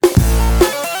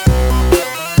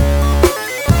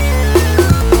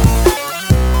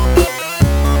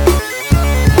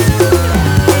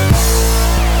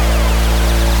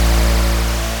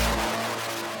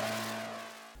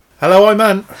I'm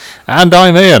Ant. And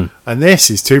I'm Ian. And this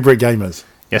is Two Brick Gamers.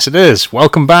 Yes, it is.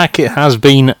 Welcome back. It has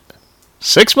been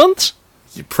 6 months?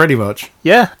 Pretty much.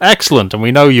 Yeah, excellent. And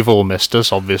we know you've all missed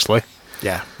us, obviously.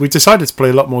 Yeah. We decided to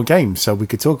play a lot more games so we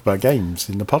could talk about games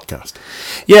in the podcast.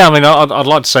 Yeah, I mean, I'd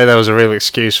like to say there was a real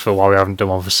excuse for why we haven't done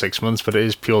one for 6 months, but it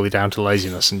is purely down to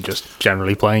laziness and just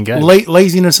generally playing games.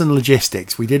 Laziness and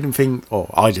logistics. We didn't think,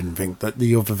 or I didn't think, that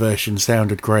the other version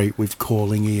sounded great with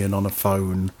calling Ian on a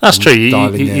phone. That's true. You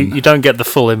You don't get the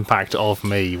full impact of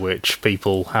me, which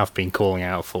people have been calling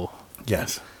out for.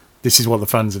 Yes. This is what the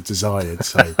fans have desired.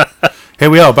 So here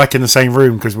we are back in the same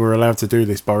room because we're allowed to do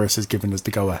this. Boris has given us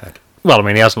the go-ahead. Well, I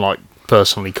mean, he hasn't,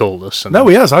 personally called us. No,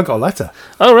 he has. I got a letter.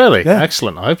 Oh, really? Yeah.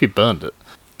 Excellent. I hope you burned it.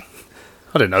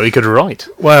 I didn't know he could write.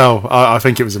 Well, I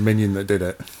think it was a minion that did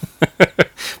it.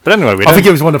 But anyway, I think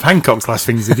it was one of Hancock's last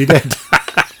things that he did.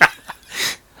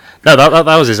 No,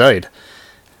 that was his aide.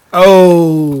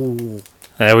 Oh.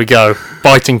 There we go.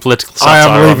 Biting political satire.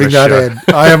 I am leaving that in.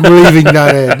 I am leaving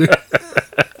that in.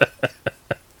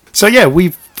 So yeah,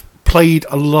 we've played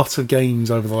a lot of games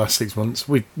over the last 6 months.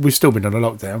 We've still been on a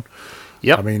lockdown.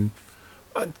 Yep. I mean,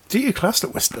 do you class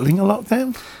that we're still in a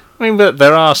lockdown? I mean,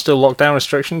 there are still lockdown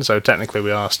restrictions, so technically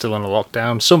we are still in a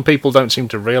lockdown. Some people don't seem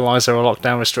to realise there are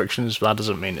lockdown restrictions, but that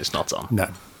doesn't mean it's not on. No.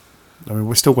 I mean,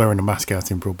 we're still wearing a mask out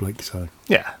in public, so...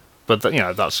 Yeah, but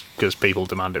that's because people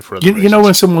demand it for other reasons. You know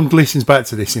when someone listens back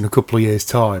to this in a couple of years'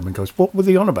 time and goes, what were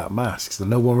they on about masks?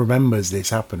 And no one remembers this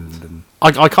happened. And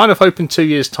I kind of hope in 2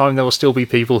 years' time there will still be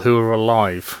people who are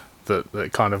alive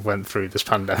that kind of went through this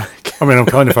pandemic. I mean, I'm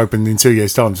kind of hoping in 2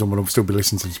 years' time someone will still be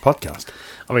listening to this podcast.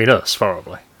 I mean, us,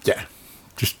 probably. Yeah.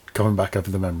 Just coming back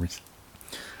over the memories.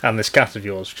 And this cat of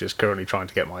yours, which is currently trying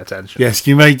to get my attention. Yes,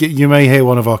 you may hear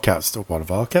one of my cats today.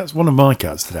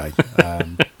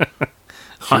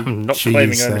 I'm not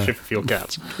claiming ownership of your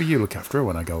cats. You look after her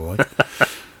when I go away.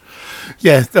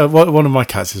 Yeah, one of my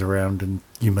cats is around, and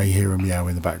you may hear a meow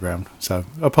in the background. So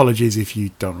apologies if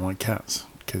you don't like cats,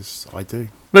 because I do.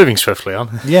 Moving swiftly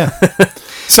on. Yeah.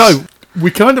 So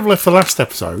we kind of left the last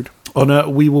episode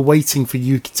on we were waiting for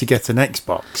you to get an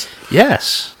Xbox.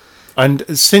 Yes. And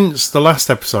since the last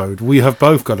episode, we have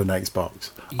both got an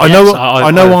Xbox. Yes,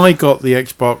 I know I got the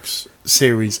Xbox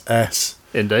Series S.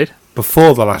 Indeed.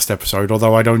 Before the last episode,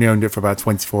 although I'd only owned it for about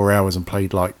 24 hours and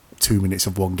played 2 minutes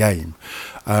of one game.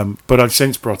 But I've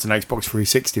since brought an Xbox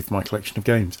 360 for my collection of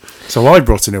games. So I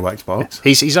brought a new Xbox.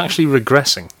 He's actually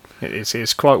regressing.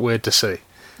 It's quite weird to see.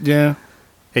 Yeah.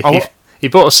 He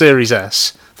bought a Series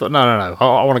S. Thought, no.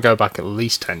 I want to go back at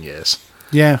least 10 years.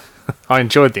 Yeah. I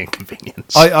enjoyed the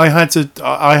inconvenience. I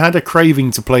had a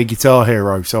craving to play Guitar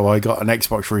Hero, so I got an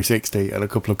Xbox 360 and a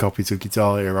couple of copies of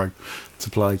Guitar Hero to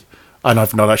play. And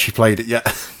I've not actually played it yet.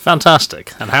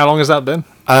 Fantastic. And how long has that been?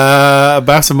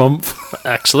 About a month.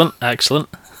 Excellent.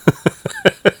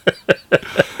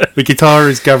 The guitar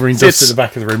is gathering dust at the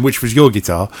back of the room, which was your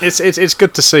guitar. It's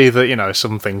good to see that,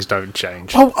 some things don't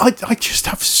change. Oh, I just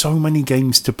have so many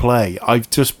games to play. I've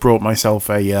just brought myself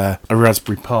a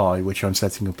Raspberry Pi, which I'm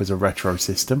setting up as a retro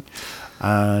system.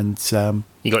 And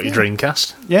you got your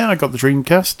Dreamcast? Yeah, I got the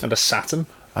Dreamcast. And a Saturn?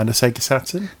 And a Sega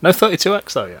Saturn. No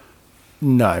 32X though yet?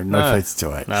 No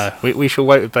 32X. No, we shall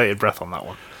wait with bated breath on that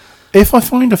one. If I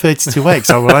find a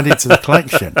 32X, I will add it to the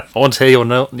collection. I want to hear your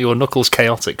Knuckles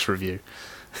Chaotix review.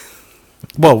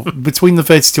 Well, between the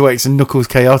 32X and Knuckles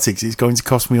Chaotix, it's going to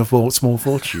cost me a small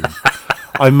fortune.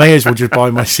 I may as well just buy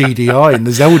my CDI in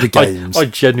the Zelda games. I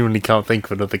genuinely can't think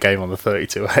of another game on the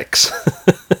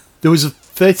 32X. There was a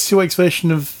 32X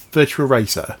version of Virtua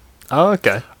Racer. Oh,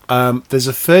 okay. There's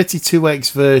a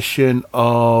 32X version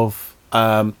of...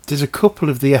 there's a couple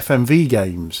of the FMV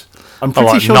games. I'm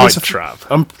pretty sure Night Trap.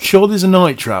 I'm sure there's a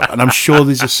Night Trap, and I'm sure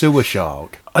there's a Sewer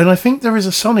Shark. And I think there is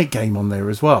a Sonic game on there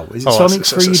as well. Is it Sonic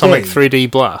 3D? Sonic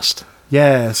 3D Blast.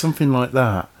 Yeah, something like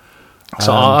that.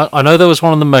 So I know there was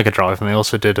one on the Mega Drive, and they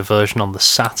also did a version on the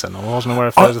Saturn. I wasn't aware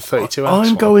if there was a 32X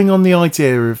I'm going on the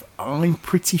idea of... I'm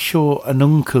pretty sure an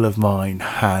uncle of mine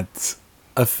had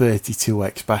a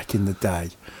 32X back in the day.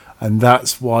 And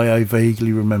that's why I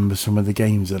vaguely remember some of the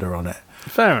games that are on it.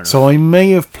 Fair enough. So I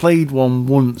may have played one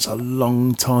once a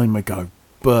long time ago,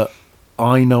 but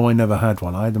I know I never had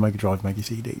one. I had the Mega Drive Mega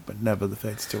CD, but never the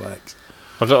 32X.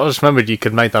 I just remembered you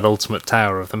could make that ultimate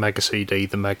tower of the Mega CD,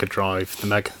 the Mega Drive, the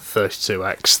Mega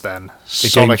 32X, then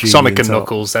Sonic and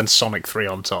Knuckles, then Sonic 3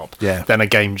 on top, then a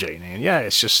Game Genie. And yeah,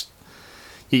 it's just...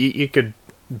 You could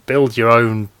build your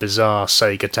own bizarre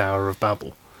Sega Tower of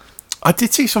Babel. I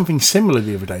did see something similar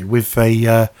the other day with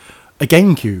a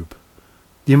GameCube.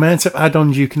 The amount of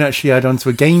add-ons you can actually add onto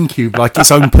a GameCube, like its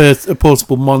own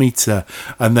portable monitor,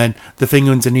 and then the thing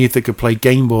underneath that could play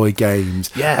Game Boy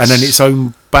games, and then its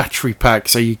own battery pack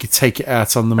so you could take it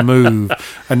out on the move,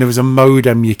 and there was a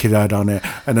modem you could add on it,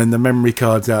 and then the memory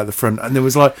cards out the front, and there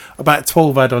was like about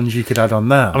 12 add-ons you could add on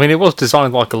that. I mean, it was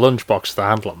designed like a lunchbox with a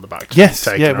handle on the back. Yes,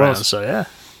 it was. So yeah,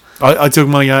 I took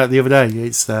mine out the other day.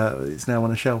 It's now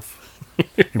on a shelf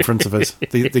in front of us.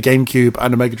 The GameCube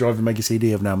and the Mega Drive and Mega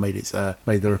CD have now made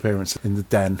their appearance in the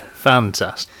den.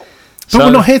 Fantastic. But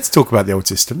we're not here to talk about the old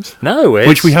systems. No,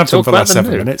 which we have done for the last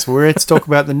 7 minutes. We're here to talk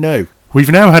about the new. We've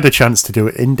now had a chance to do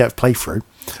an in-depth playthrough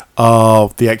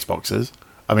of the Xboxes.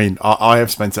 I mean, I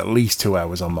have spent at least 2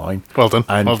 hours on mine. Well done.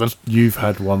 And well done. You've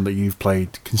had one that you've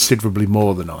played considerably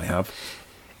more than I have.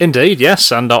 Indeed,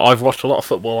 yes, and I've watched a lot of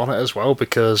football on it as well,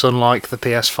 because unlike the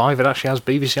PS5, it actually has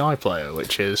BBC iPlayer,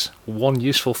 which is one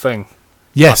useful thing.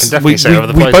 Yes, we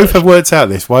both have worked out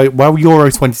this. While Euro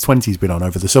 2020 has been on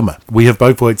over the summer, we have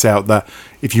both worked out that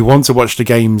if you want to watch the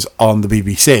games on the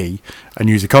BBC and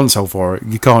use a console for it,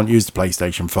 you can't use the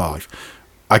PlayStation 5.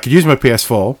 I could use my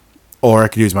PS4, or I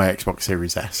could use my Xbox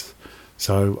Series S.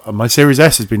 So my Series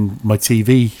S has been my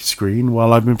TV screen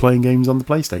while I've been playing games on the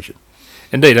PlayStation.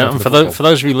 Indeed, and for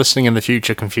those of you listening in the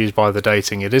future confused by the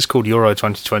dating, it is called Euro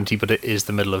 2020, but it is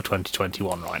the middle of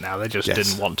 2021 right now. They just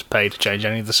didn't want to pay to change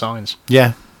any of the signs.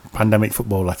 Yeah, pandemic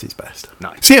football at its best.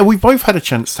 Nice. So yeah, we've both had a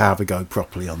chance to have a go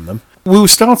properly on them. We'll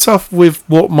start off with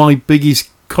what my biggest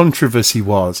controversy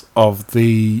was of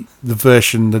the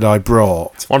version that I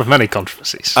brought. One of many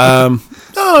controversies.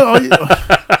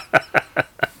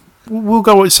 We'll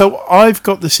go. So I've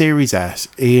got the Series S.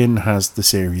 Ian has the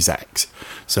Series X.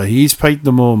 So he's paid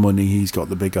the more money. He's got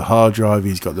the bigger hard drive.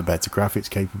 He's got the better graphics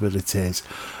capabilities.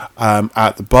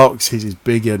 At the box, his is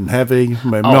bigger and heavy.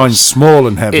 Mine's small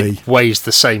and heavy. It weighs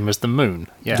the same as the moon.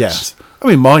 Yes. I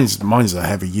mean, mine's a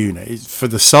heavy unit. For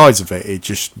the size of it, it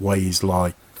just weighs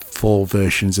like 4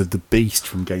 versions of the Beast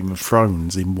from Game of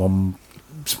Thrones in one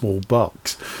small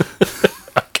box.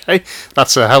 Okay,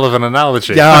 that's a hell of an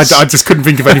analogy. Yeah, I just couldn't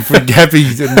think of anything heavy,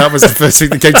 and that was the first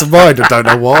thing that came to mind. I don't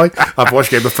know why. I've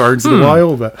watched Game of Thrones in a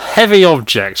while, but heavy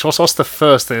objects. What's the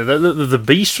first thing? The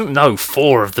Beast from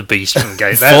 4 of the Beast from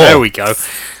Game. There we go.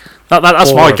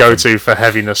 That's my go-to for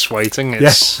heaviness weighting.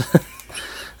 It's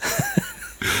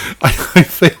I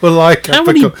feel like how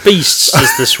many beasts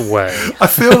does this weigh? I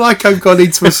feel like I've gone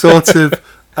into a sort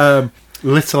of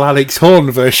Little Alex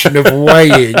Horn version of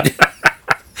weighing.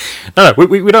 No,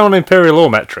 we don't want imperial or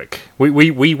metric. We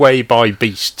weigh by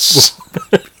beasts.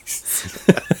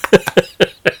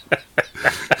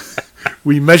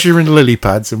 We measure in lily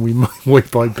pads and we weigh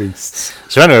by beasts.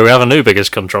 So anyway, we have a new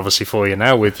biggest controversy for you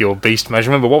now with your beast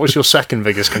measurement. But what was your second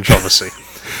biggest controversy?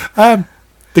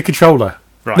 The controller.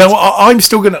 Right. Now I'm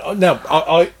still gonna. Now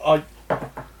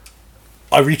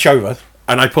I reach over.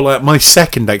 And I pull out my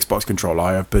second Xbox controller.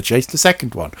 I have purchased the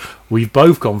second one. We've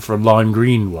both gone for a lime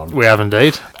green one. We have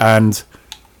indeed. And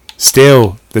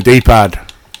still, the D-pad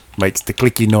makes the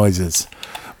clicky noises.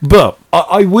 But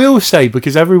I will say,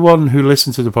 because everyone who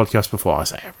listened to the podcast before, I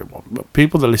say everyone, but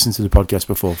people that listened to the podcast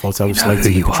before thought I was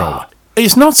slating the controller.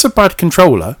 It's not so bad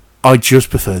controller. I just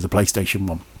prefer the PlayStation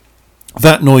 1.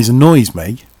 That noise annoys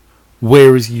me.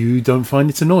 Whereas you don't find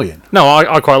it annoying. No,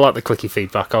 I quite like the clicky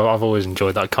feedback. I've always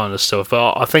enjoyed that kind of stuff.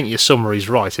 But I think your summary's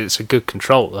right. It's a good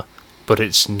controller, but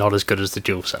it's not as good as the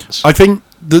DualSense. I think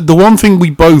the one thing we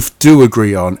both do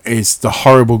agree on is the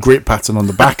horrible grip pattern on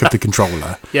the back of the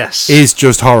controller. Yes. Is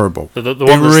just horrible. The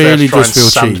one that's really does feel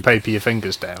cheap. Sandpaper your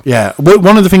fingers down. Yeah.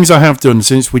 One of the things I have done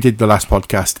since we did the last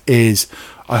podcast is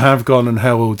I have gone and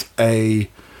held a...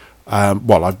 I've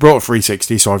brought a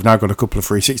 360, so I've now got a couple of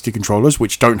 360 controllers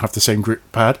which don't have the same grip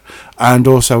pad, and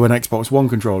also an Xbox One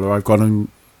controller. I've gone and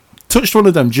touched one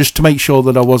of them just to make sure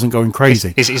that I wasn't going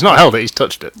crazy. He's not held it; he's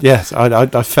touched it. Yes,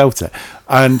 I felt it,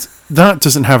 and that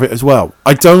doesn't have it as well.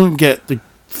 I don't get the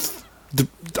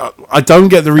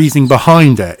reasoning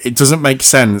behind it. It doesn't make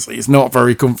sense. It's not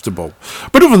very comfortable.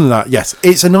 But other than that, yes,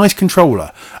 it's a nice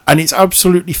controller, and it's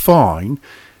absolutely fine.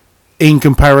 In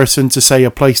comparison to, say, a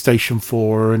PlayStation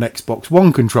 4 or an Xbox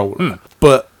One controller.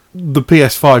 But the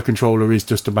PS5 controller is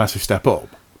just a massive step up.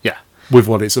 Yeah. With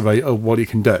what what it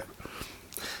can do.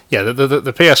 Yeah, the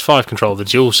PS5 controller, the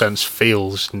DualSense,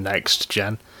 feels next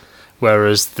gen,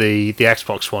 whereas the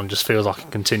Xbox One just feels like a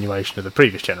continuation of the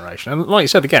previous generation. And like you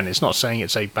said, again, it's not saying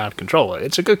it's a bad controller.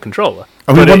 It's a good controller.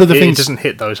 I mean, but it doesn't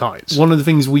hit those heights. One of the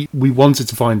things we wanted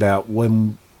to find out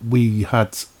when we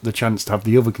had the chance to have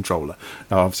the other controller.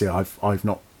 Now, obviously, I've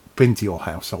not been to your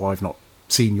house, so I've not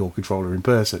seen your controller in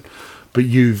person. But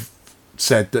you've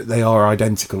said that they are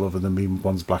identical, other than being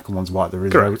one's black and one's white.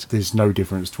 There's no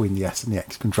difference between the S and the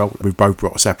X controller. We've both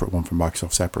brought a separate one from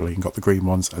Microsoft separately and got the green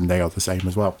ones, and they are the same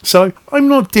as well. So I'm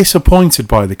not disappointed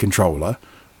by the controller,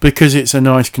 because it's a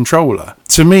nice controller.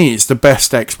 To me, it's the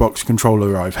best Xbox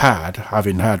controller I've had,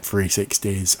 having had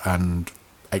 360s and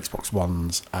Xbox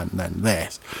Ones and then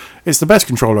this. It's the best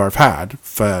controller I've had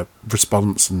for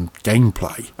response and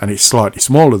gameplay, and it's slightly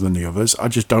smaller than the others. I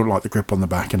just don't like the grip on the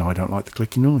back, and I don't like the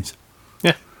clicky noise.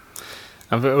 Yeah.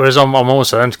 Whereas I'm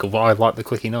almost identical, but I like the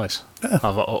clicky noise. Yeah.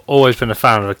 I've always been a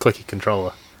fan of a clicky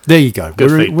controller. There you go.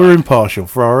 We're impartial.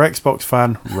 For our Xbox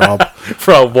fan, Rob.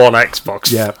 For our one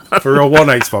Xbox. Yeah, for our one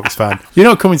Xbox fan. You're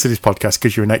not coming to this podcast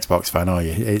because you're an Xbox fan, are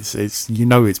you? It's it's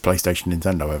PlayStation,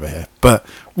 Nintendo over here. But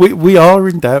we are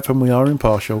in depth and we are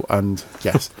impartial, and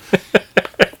yes.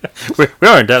 we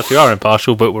are in depth, we are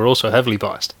impartial, but we're also heavily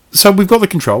biased. So we've got the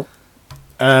control,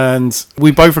 and we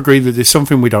both agree that there's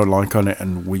something we don't like on it,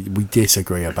 and we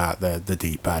disagree about the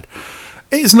D-pad.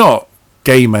 It's not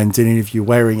game-ending if you're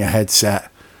wearing a headset.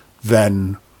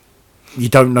 Then you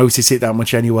don't notice it that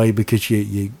much anyway, because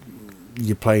you're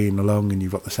playing along and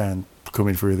you've got the sound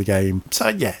coming through the game. So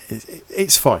yeah,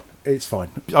 it's fine. It's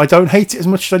fine. I don't hate it as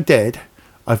much as I did.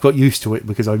 I've got used to it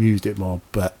because I've used it more.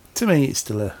 But to me, it's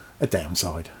still a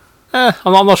downside.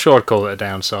 I'm not sure I'd call it a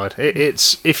downside.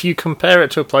 It's if you compare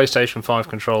it to a PlayStation 5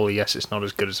 controller, yes, it's not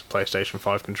as good as a PlayStation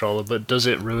 5 controller, but does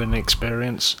it ruin the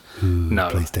experience? No.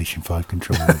 PlayStation 5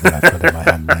 controller that I've got in my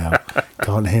hand now.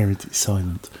 Can't hear it, it's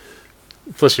silent.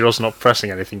 Plus, you're also not pressing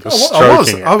anything, you're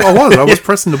stroking it. I was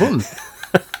pressing the button.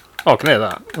 Oh, I can hear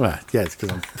that. Well, yeah, it's because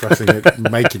I'm pressing it and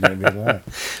making it the other way.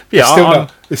 Yeah,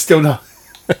 it's still not.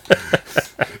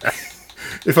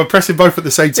 If I'm pressing both at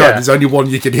the same time, there's only one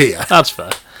you can hear. That's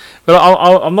fair. But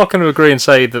I'm not going to agree and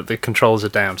say that the controller's a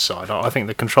downside. I think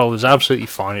the controller's absolutely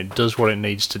fine. It does what it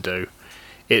needs to do.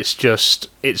 It's just,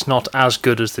 it's not as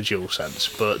good as the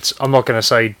DualSense. But I'm not going to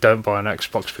say don't buy an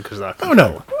Xbox because of that controller.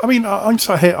 Oh, no. I mean, I'm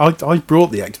sat here. I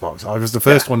brought the Xbox. I was the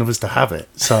first one of us to have it.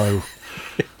 So,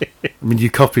 I mean, you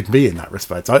copied me in that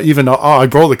respect. I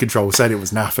brought the controller, said it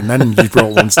was naff, and then you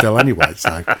brought one still anyway.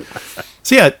 So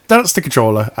yeah, that's the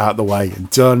controller out of the way and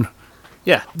done.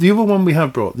 Yeah. The other one we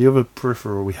have brought, the other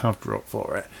peripheral we have brought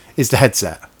for it, is the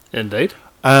headset. Indeed.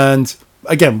 And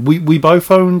again, we both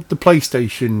own the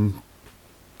PlayStation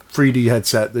 3D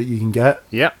headset that you can get.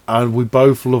 Yeah. And we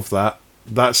both love that.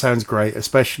 That sounds great,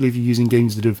 especially if you're using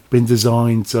games that have been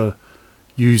designed to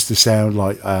use the sound,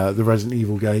 like the Resident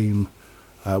Evil game,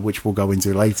 which we'll go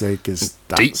into later, because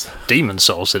Demon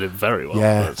Souls did it very well.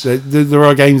 Yeah, there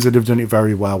are games that have done it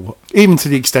very well, even to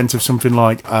the extent of something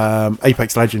like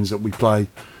Apex Legends that we play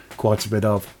quite a bit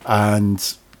of.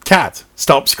 And Cat,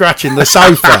 stop scratching the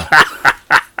sofa.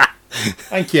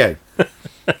 Thank you.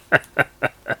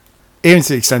 Even to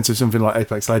the extent of something like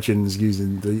Apex Legends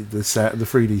using the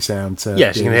 3D sound to...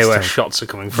 Yes, you can hear where shots are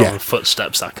coming from, and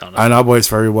footsteps, that kind of thing. And that works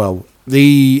very well.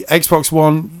 The Xbox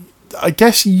One, I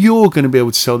guess you're going to be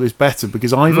able to sell this better,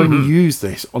 because I've only used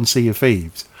this on Sea of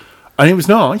Thieves. And it was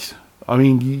nice. I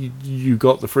mean, you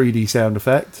got the 3D sound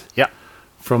effect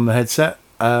from the headset.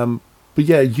 But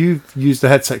yeah, you've used the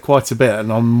headset quite a bit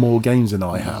and on more games than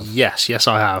I have. Yes,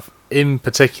 I have. In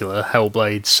particular,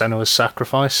 Hellblade: Senua's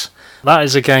Sacrifice. That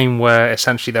is a game where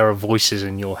essentially there are voices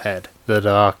in your head that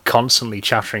are constantly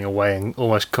chattering away and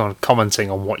almost commenting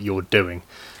on what you're doing.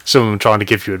 Some of them trying to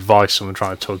give you advice, some of them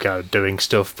trying to talk out doing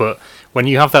stuff. But when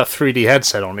you have that 3D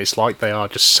headset on, it's like they are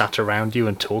just sat around you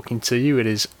and talking to you. It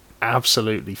is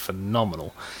absolutely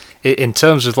phenomenal. In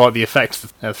terms of like the effects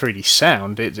of 3D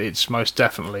sound, it's most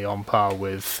definitely on par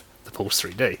with the Pulse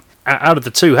 3D. Out of the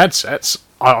two headsets,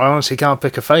 I honestly can't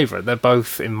pick a favourite. They're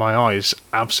both, in my eyes,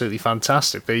 absolutely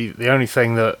fantastic. The only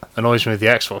thing that annoys me with the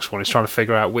Xbox One is trying to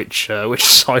figure out which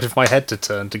side of my head to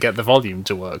turn to get the volume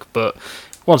to work. But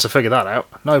once I figure that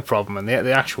out, no problem. And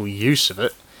the actual use of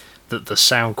it, the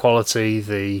sound quality,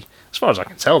 as far as I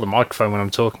can tell, the microphone when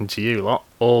I'm talking to you lot,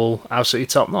 all absolutely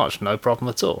top notch. No problem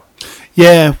at all.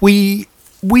 Yeah, we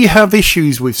have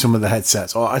issues with some of the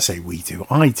headsets. Oh, I say we do.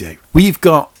 I do. We've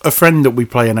got a friend that we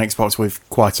play an Xbox with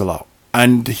quite a lot.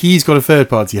 And he's got a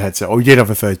third-party headset, or he did have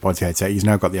a third-party headset. He's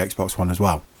now got the Xbox One as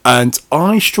well. And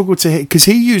I struggle to hit, because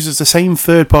he uses the same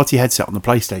third-party headset on the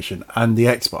PlayStation and the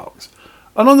Xbox.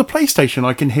 And on the PlayStation,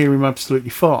 I can hear him absolutely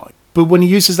fine. But when he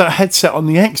uses that headset on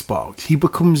the Xbox, he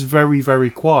becomes very, very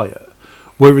quiet.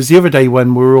 Whereas the other day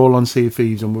when we were all on Sea of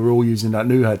Thieves and we were all using that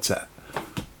new headset,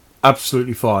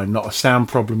 absolutely fine. Not a sound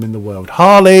problem in the world.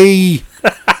 Harley!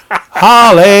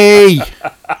 Harley!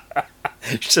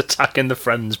 She's attacking the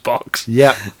friends box.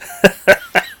 Yep.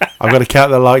 I've got a cat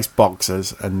that likes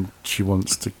boxers and she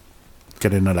wants to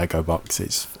getting a Lego box.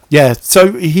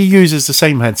 So he uses the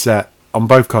same headset on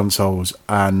both consoles,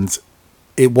 and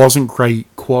it wasn't great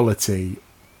quality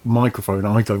microphone,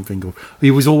 I don't think of. He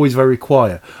was always very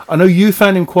quiet. I know you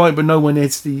found him quiet, but no one near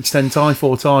to the extent I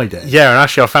thought I did. Yeah, and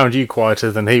actually I found you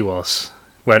quieter than he was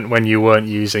when you weren't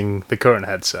using the current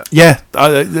headset. Yeah,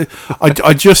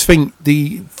 I just think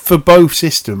for both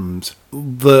systems,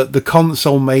 the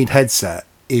console-made headset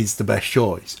is the best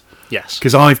choice. Yes.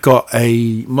 Because I've got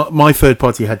my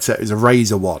third-party headset is a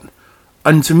Razer one.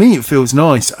 And to me, it feels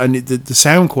nice, and the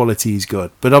sound quality is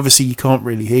good. But obviously, you can't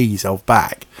really hear yourself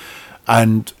back.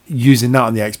 And using that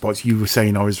on the Xbox, you were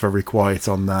saying I was very quiet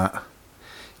on that.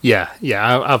 Yeah,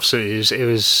 absolutely. It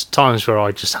was times where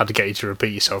I just had to get you to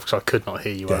repeat yourself because I could not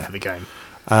hear you over the game.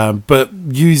 But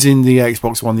using the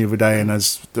Xbox One the other day, and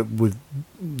with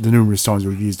the numerous times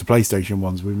we've used the PlayStation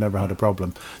ones, we've never had a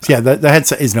problem. So yeah, the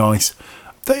headset is nice.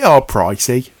 They are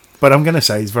pricey, but I'm going to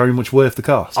say it's very much worth the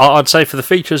cost. I'd say for the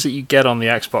features that you get on the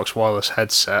Xbox wireless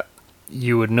headset,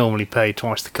 you would normally pay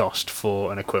twice the cost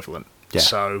for an equivalent. Yeah.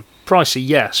 So pricey,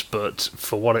 yes, but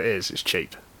for what it is, it's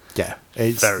cheap. Yeah,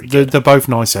 it's very good. They're both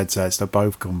nice headsets. They're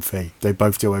both comfy. They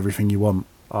both do everything you want.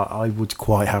 I would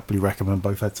quite happily recommend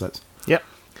both headsets. Yep.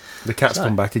 The cat's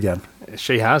come back again.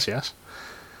 She has, yes.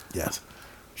 Yes.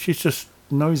 She's just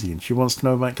nosy and she wants to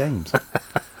know about games.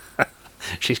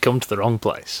 She's come to the wrong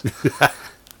place.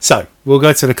 So, we'll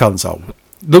go to the console.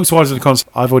 Looks-wise on the console,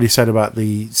 I've already said about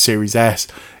the Series S.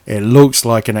 It looks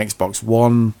like an Xbox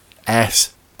One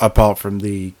S, apart from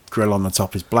the grill on the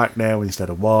top is black now instead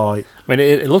of white. I mean,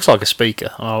 it looks like a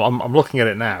speaker. I'm looking at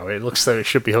it now. It looks though it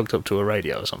should be hooked up to a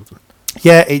radio or something.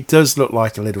 Yeah, it does look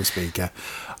like a little speaker.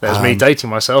 There's me dating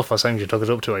myself by saying you took it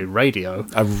up to a radio.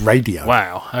 A radio.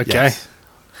 Wow, okay. Yes.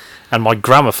 And my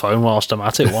gramophone whilst I'm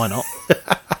at it, why not?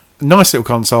 Nice little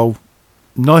console.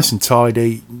 Nice and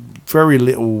tidy. Very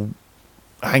little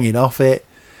hanging off it.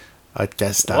 I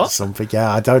guess that's something.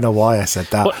 Yeah, I don't know why I said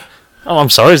that. What? Oh, I'm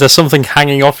sorry. Is there something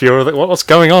hanging off your? What's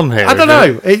going on here? I don't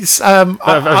know. It's. I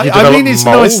mean, it's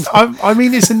nice. I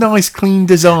mean, it's a nice, clean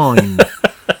design.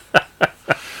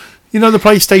 You know, the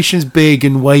PlayStation's big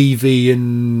and wavy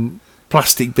and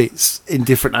plastic bits in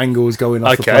different angles going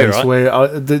off the place. Right.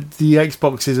 Where the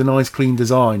Xbox is a nice, clean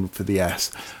design for the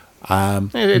S.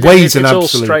 Weighs an absolute. All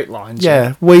straight lines.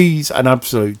 Yeah, weighs an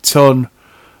absolute ton.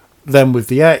 Then with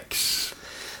the X.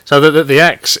 So the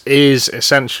X is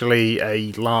essentially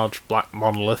a large black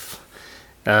monolith.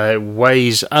 It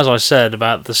weighs, as I said,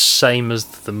 about the same as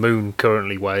the Moon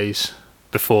currently weighs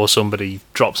before somebody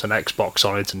drops an Xbox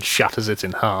on it and shatters it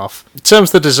in half. In terms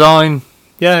of the design,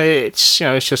 yeah, it's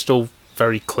just all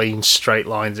very clean, straight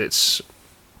lines. It's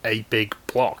a big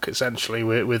block essentially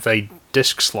with a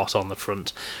disc slot on the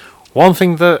front. One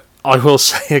thing that I will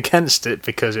say against it,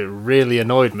 because it really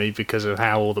annoyed me because of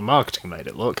how all the marketing made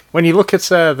it look. When you look at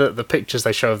the pictures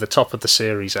they show of the top of the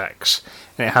Series X,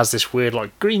 and it has this weird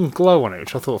like green glow on it,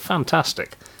 which I thought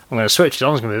fantastic. I'm going to switch it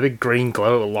on, it's going to be a big green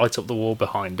glow, it will light up the wall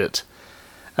behind it.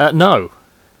 No,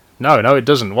 it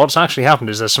doesn't. What's actually happened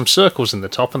is there's some circles in the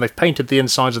top, and they've painted the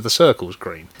insides of the circles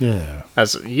green. Yeah. I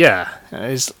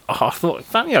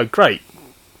thought, great,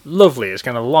 lovely, it's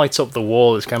going to light up the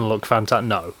wall, it's going to look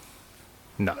fantastic.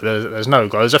 No, there's no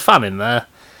glow. There's a fan in there,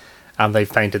 and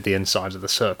they've painted the insides of the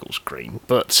circles green.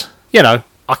 But,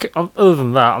 other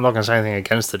than that, I'm not going to say anything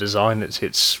against the design.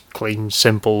 It's clean,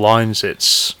 simple lines.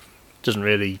 It doesn't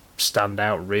really stand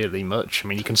out really much. I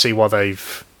mean, you can see why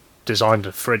they've designed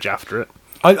a fridge after it.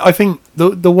 I think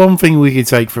the one thing we can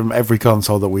take from every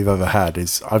console that we've ever had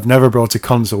is I've never brought a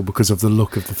console because of the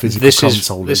look of the physical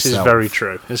console This itself.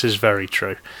 This is very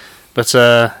true. But,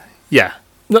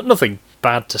 nothing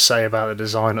bad to say about the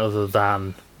design other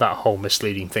than that whole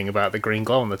misleading thing about the green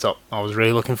glow on the top. I was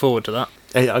really looking forward to that.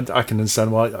 I can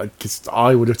understand why, because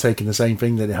I would have taken the same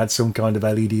thing, that it had some kind of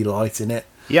LED light in it.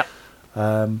 Yeah.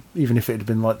 Even if it had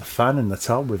been like the fan in the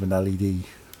top with an LED.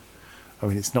 I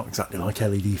mean, it's not exactly like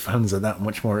LED fans are that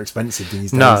much more expensive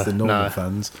these days than normal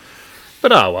fans.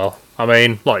 But well, I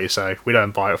mean, like you say, we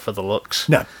don't buy it for the looks.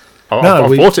 No.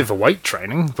 I've bought it for weight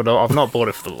training, but I've not bought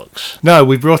it for the looks. No,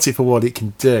 we brought it for what it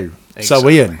can do. Exactly. So,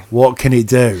 Ian, what can it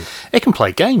do? It can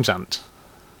play games, Ant.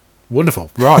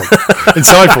 Wonderful. Right.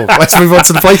 Insightful. Let's move on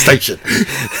to the PlayStation.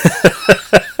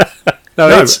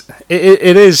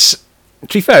 It is,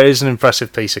 to be fair, it is an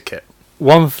impressive piece of kit.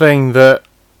 One thing that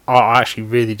I actually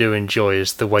really do enjoy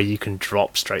is the way you can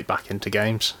drop straight back into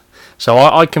games. So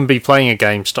I can be playing a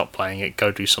game, stop playing it,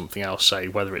 go do something else, say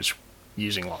whether it's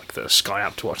using like the Sky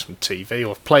app to watch some TV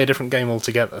or play a different game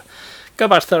altogether. Go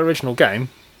back to that original game,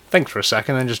 think for a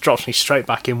second and just drops me straight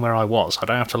back in where I was. I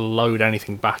don't have to load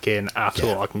anything back in at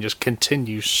all. I can just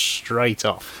continue straight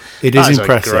off. It is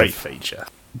impressive. A great feature.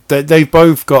 They've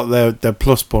both got their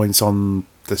plus points on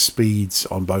the speeds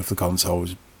on both the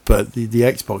consoles, but the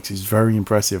Xbox is very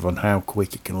impressive on how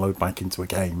quick it can load back into a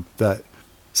game.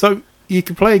 So you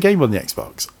can play a game on the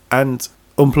Xbox and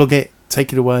unplug it,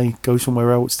 take it away, go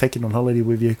somewhere else, take it on holiday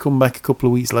with you, come back a couple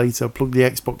of weeks later, plug the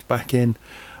Xbox back in,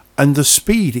 and the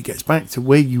speed, it gets back to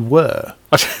where you were.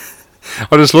 I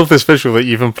just love this visual that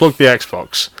you've unplugged the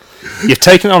Xbox, you've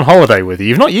taken it on holiday with you,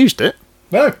 you've not used it,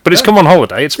 but it's come on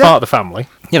holiday, it's part of the family,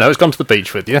 it's gone to the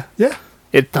beach with you,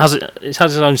 it has its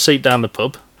own seat down the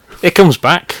pub, it comes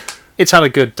back, it's had a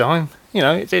good time,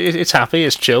 it's happy,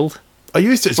 it's chilled. I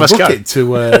used it as a bucket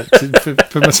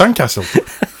for my sandcastle.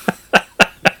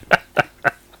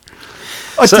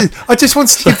 I just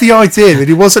wanted to give the idea that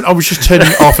it wasn't. I was just turning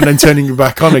it off and then turning it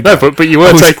back on again. No, but you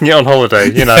were taking it on holiday.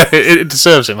 It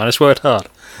deserves it, man. It's worked hard.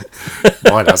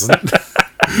 Mine hasn't.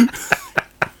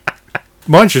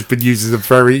 Mine's just been used as a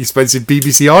very expensive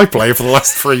BBC iPlayer for the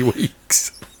last 3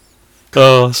 weeks.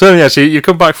 Oh, so you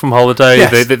come back from holiday.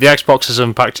 Yes. The Xbox has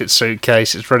unpacked its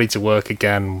suitcase. It's ready to work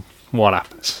again. What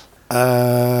happens?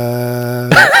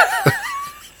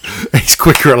 He's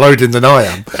quicker at loading than I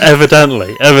am.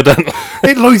 Evidently.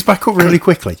 It loads back up really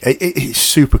quickly. It's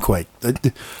super quick.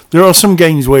 There are some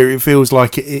games where it feels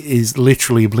like it is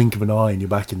literally a blink of an eye and you're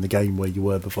back in the game where you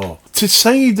were before. To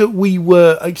say that we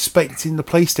were expecting the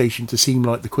PlayStation to seem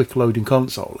like the quick loading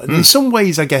console, and in some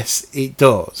ways I guess it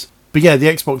does. But yeah, the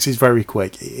Xbox is very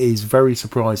quick. It is very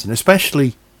surprising,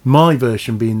 especially my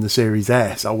version being the Series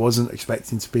S. I wasn't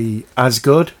expecting to be as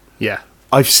good. Yeah.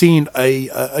 I've seen a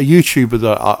YouTuber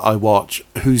that I watch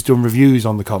who's done reviews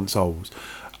on the consoles,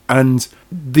 and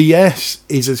the S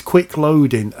is as quick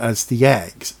loading as the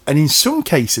X, and in some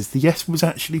cases the S was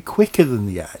actually quicker than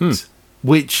the X,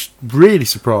 which really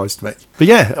surprised me. But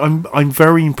yeah, I'm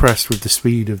very impressed with the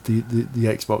speed of the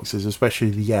Xboxes,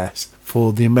 especially the S,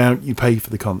 for the amount you pay for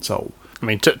the console. I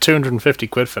mean, 250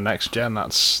 quid for next gen,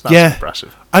 that's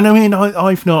impressive. And I mean,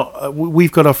 I've not...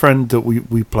 we've got a friend that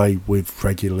we play with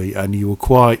regularly, and he will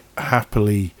quite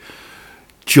happily,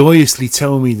 joyously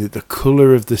tell me that the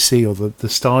colour of the sea, or the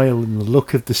style and the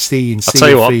look of the sea in Sea of Thieves...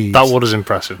 I'll tell you what, that water's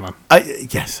impressive, man.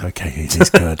 Yes, okay, it is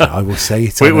good. I will say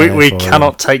it. We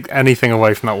cannot take anything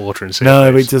away from that water in Sea of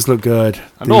Thieves. No, it does look good.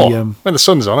 And when the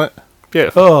sun's on it,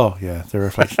 beautiful. Oh, yeah, the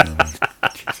reflection of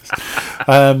it.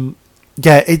 Jesus.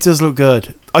 Yeah, it does look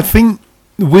good. I think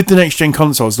with the next-gen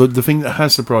consoles, the thing that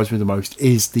has surprised me the most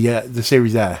is the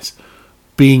Series S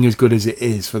being as good as it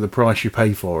is for the price you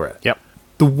pay for it. Yep.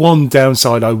 The one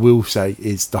downside I will say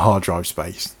is the hard drive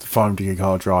space. The 500 gig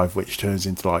hard drive, which turns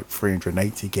into like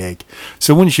 380 gig.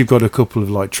 So once you've got a couple of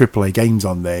like AAA games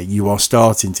on there, you are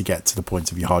starting to get to the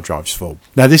point of your hard drives full.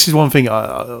 Now, this is one thing,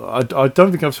 I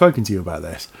don't think I've spoken to you about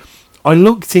this. I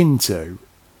looked into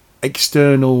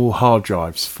external hard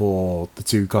drives for the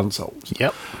two consoles.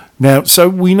 Yep. Now, so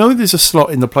we know there's a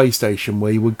slot in the PlayStation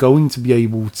where you were going to be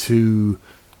able to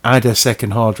add a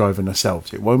second hard drive in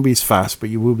yourself. It won't be as fast, but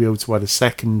you will be able to add a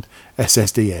second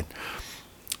SSD in,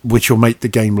 which will make the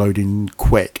game loading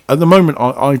quick. At the moment,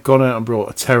 I've gone out and brought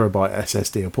a terabyte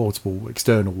SSD, a portable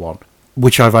external one,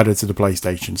 which I've added to the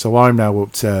PlayStation. So I'm now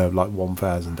up to like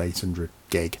 1,800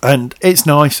 gig. And it's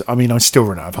nice. I mean, I still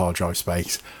run out of hard drive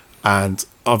space. And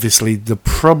obviously the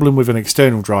problem with an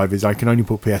external drive is I can only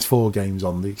put PS4 games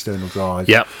on the external drive.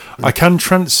 Yep. I can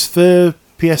transfer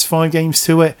PS5 games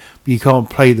to it, but you can't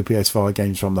play the PS5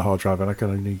 games from the hard drive, and I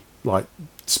can only like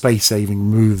space saving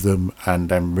move them and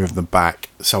then move them back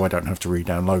so I don't have to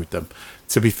re-download them.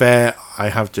 To be fair, I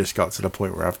have just got to the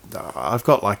point where I've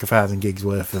got like 1,000 gigs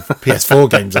worth of PS4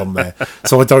 games on there,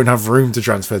 so I don't have room to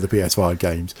transfer the PS5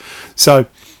 games. So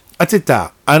I did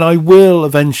that, and I will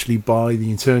eventually buy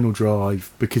the internal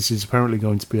drive because there's apparently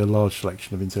going to be a large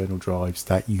selection of internal drives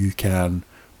that you can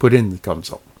put in the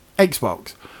console.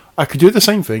 Xbox, I could do the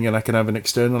same thing, and I can have an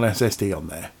external SSD on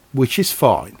there, which is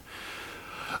fine.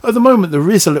 At the moment,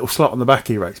 there is a little slot on the back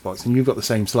of your Xbox, and you've got the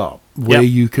same slot, where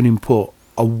you can input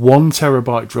a 1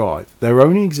 terabyte drive. There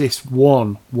only exists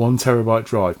one 1 terabyte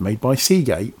drive made by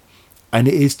Seagate, and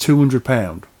it is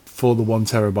 £200 for the 1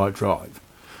 terabyte drive.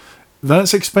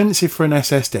 That's expensive for an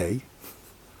SSD.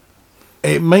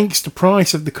 It makes the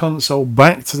price of the console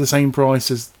back to the same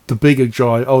price as the bigger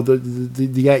drive, or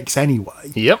the X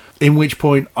anyway. Yep. In which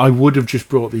point, I would have just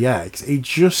brought the X. It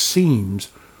just seems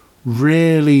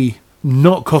really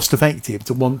not cost effective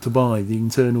to want to buy the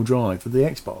internal drive for the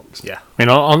Xbox. Yeah. I mean,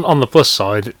 on the plus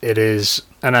side, it is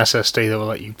an SSD that will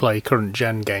let you play current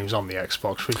gen games on the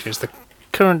Xbox, which is the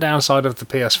current downside of the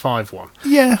PS5 one.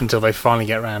 Yeah. Until they finally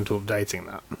get around to updating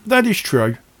that. That is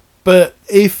true. But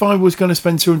if I was going to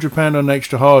spend £200 on an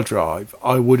extra hard drive,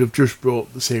 I would have just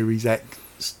brought the Series X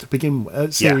to begin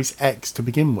with. X to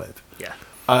begin with. Yeah.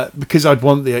 Because I'd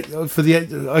want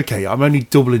okay, I'm only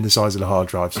doubling the size of the hard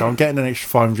drive, so I'm getting an extra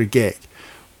 500 gig.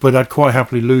 But I'd quite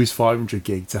happily lose 500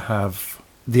 gig to have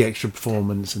the extra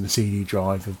performance and the CD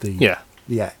drive of the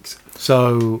X.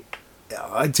 So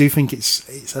I do think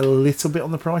it's a little bit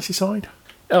on the pricey side.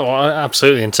 Oh,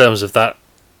 absolutely. In terms of that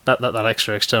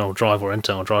extra external drive or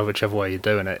internal drive, whichever way you're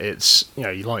doing it, it's, you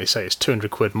like you say, it's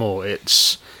 £200 more.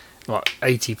 It's like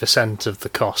 80% of the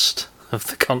cost of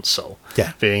the console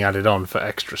being added on for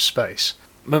extra space.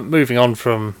 But moving on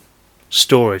from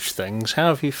storage things, how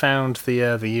have you found the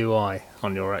UI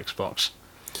on your Xbox?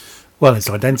 Well, it's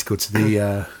identical to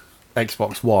the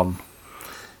Xbox One.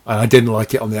 I didn't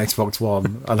like it on the Xbox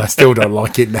One, and I still don't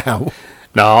like it now.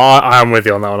 No, I am with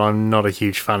you on that one. I'm not a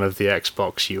huge fan of the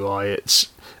Xbox UI.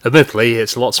 Admittedly,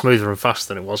 it's a lot smoother and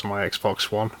faster than it was on my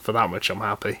Xbox One. For that much, I'm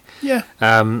happy. Yeah.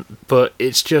 But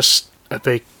it's just a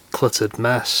big cluttered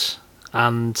mess,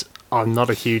 and I'm not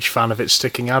a huge fan of it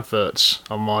sticking adverts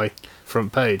on my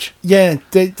front page. Yeah,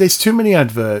 there's too many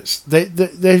adverts.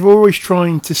 They're always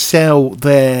trying to sell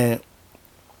their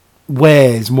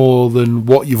wares more than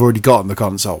what you've already got on the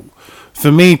console. For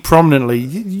me, prominently,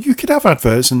 you could have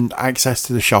adverts and access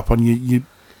to the shop on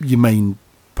your main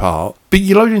part, but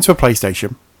you load into a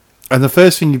PlayStation, and the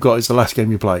first thing you've got is the last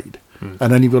game you played.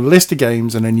 And then you've got a list of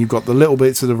games, and then you've got the little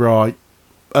bit to the right,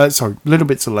 little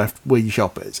bit to the left where your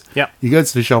shop is. Yeah. You go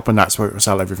to the shop, and that's where it will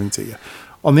sell everything to you.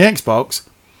 On the Xbox,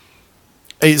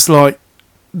 it's like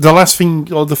the last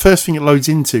thing, or the first thing it loads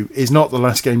into is not the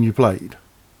last game you played.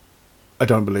 I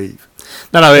don't believe.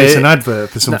 No, it's an advert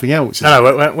for something else.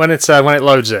 No, when it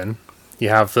loads in, you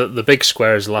have the big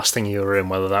square is the last thing you were in,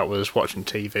 whether that was watching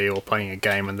TV or playing a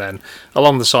game, and then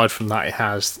along the side from that it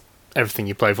has everything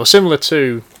you play for, similar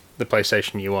to the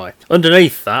PlayStation UI.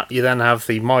 Underneath that, you then have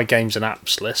the My Games and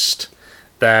Apps list,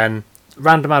 then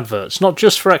random adverts, not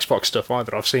just for Xbox stuff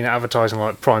either. I've seen it advertising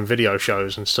like Prime Video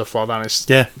shows and stuff like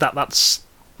that. That's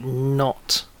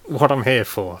not what I'm here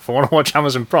for. If I want to watch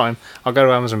Amazon Prime, I'll go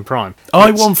to Amazon Prime.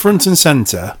 I want front and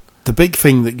centre. The big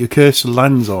thing that your cursor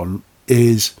lands on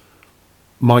is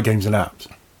My Games and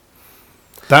Apps.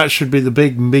 That should be the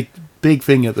big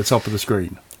thing at the top of the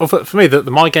screen. Well, for me, the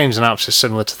My Games and Apps is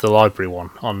similar to the library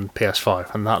one on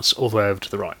PS5, and that's all the way over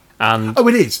to the right. And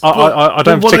it is. I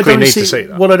don't particularly need to see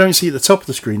that. What I don't see at the top of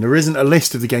the screen, there isn't a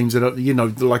list of the games that are,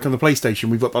 like on the PlayStation,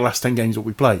 we've got the last 10 games that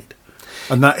we played.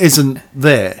 And that isn't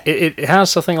there. It has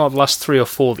something like the last 3 or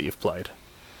 4 that you've played.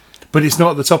 But it's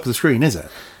not at the top of the screen, is it?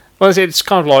 Well, it's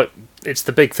kind of like, it's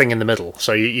the big thing in the middle.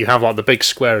 So you have like the big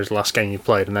square is the last game you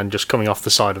played, and then just coming off the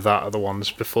side of that are the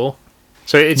ones before.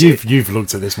 So you've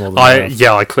looked at this more than I have.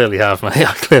 Yeah, I clearly have, mate.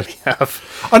 I clearly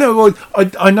have. I know. Well,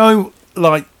 I know.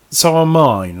 Like, so on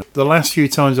mine, the last few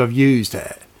times I've used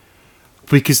it,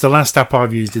 because the last app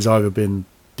I've used has either been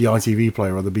the ITV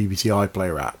player or the BBC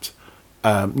iPlayer apps.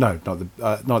 No, not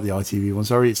the ITV one.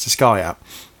 Sorry, it's the Sky app.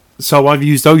 So I've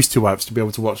used those two apps to be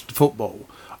able to watch the football,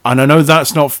 and I know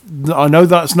that's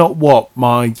not what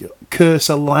my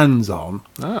cursor lands on.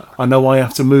 I know I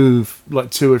have to move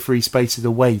like 2 or 3 spaces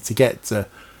away to get to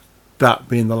that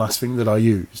being the last thing that I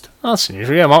used. That's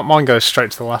unusual. Yeah, mine goes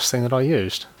straight to the last thing that I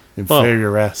used.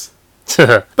 Inferior S.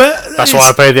 But that's why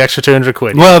I paid the extra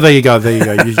 £200. Well, there you go.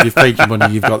 You've paid your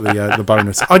money. You've got the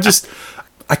bonus.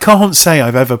 I can't say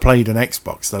I've ever played an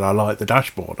Xbox that I like the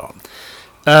dashboard on.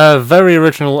 Very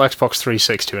original Xbox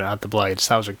 360 when it had the blades.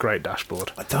 That was a great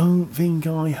dashboard. I don't think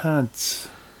I had.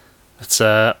 It's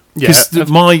yeah.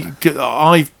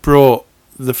 I've brought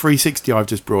the 360. I've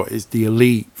just brought is the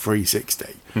Elite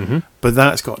 360, but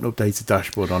that's got an updated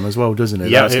dashboard on as well, doesn't it?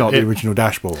 Yeah, that's not the original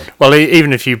dashboard. Well,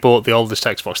 even if you bought the oldest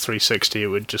Xbox 360, it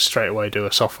would just straight away do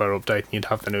a software update, and you'd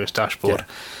have the newest dashboard. Yeah.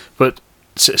 But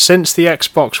since the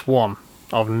Xbox One,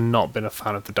 I've not been a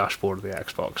fan of the dashboard of the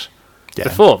Xbox. Yeah.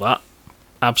 Before that,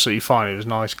 absolutely fine. It was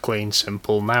nice, clean,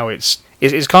 simple. Now it's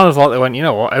kind of like they went, you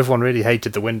know what? Everyone really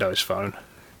hated the Windows Phone.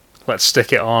 Let's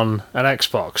stick it on an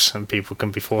Xbox, and people can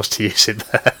be forced to use it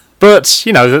there. But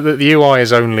the UI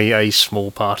is only a small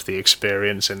part of the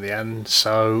experience in the end.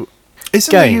 So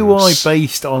isn't the UI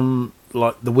based on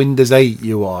like the Windows 8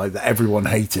 UI that everyone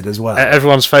hated as well?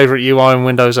 Everyone's favourite UI in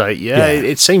Windows 8. Yeah.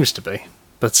 It seems to be.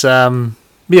 But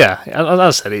yeah, as I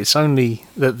said, it's only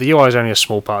the UI is only a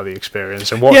small part of the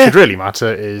experience, and what should really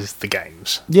matter is the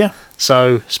games. Yeah.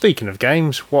 So, speaking of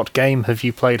games, what game have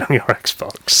you played on your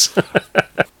Xbox?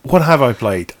 What have I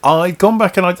played? I've gone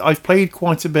back and I've played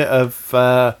quite a bit of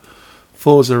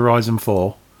Forza Horizon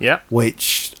 4. Yeah.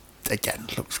 Which, again,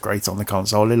 looks great on the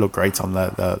console. It looked great on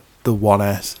the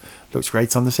 1S. Looks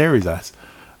great on the Series S.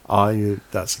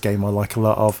 That's a game I like a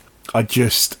lot of.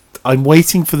 I'm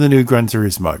waiting for the new Gran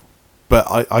Turismo.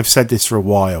 But I've said this for a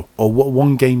while. Or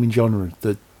one gaming genre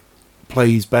that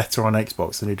plays better on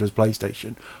Xbox than it does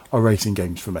PlayStation are racing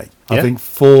games for me. Yeah. I think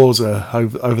Forza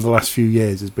over the last few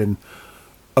years has been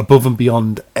above and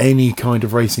beyond any kind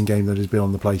of racing game that has been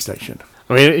on the PlayStation.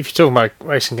 I mean, if you're talking about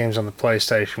racing games on the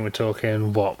PlayStation, we're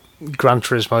talking Gran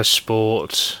Turismo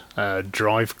Sport,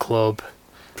 Drive Club,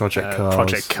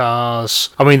 Project Cars.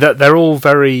 I mean, they're all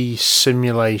very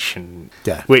simulation.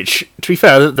 Yeah. Which, to be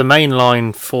fair, the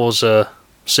mainline Forza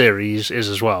series is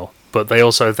as well. But they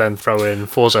also then throw in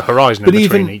Forza Horizon in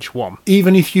between each one.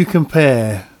 Even if you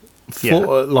compare,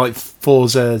 like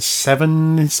Forza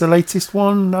 7 is the latest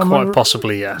one? Quite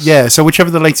possibly, yes. Yeah, so whichever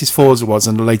the latest Forza was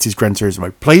and the latest Gran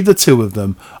Turismo, play the two of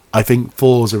them. I think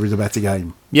Forza is a better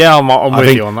game. Yeah, I'm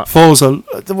with you on that. Forza,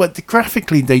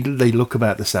 graphically, they look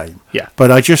about the same. Yeah.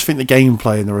 But I just think the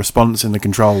gameplay and the response and the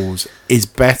controls is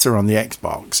better on the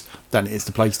Xbox than it is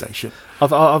the PlayStation.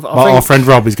 Our friend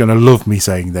Rob is going to love me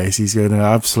saying this. He's going to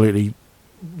absolutely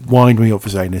wind me up for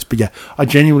saying this. But yeah, I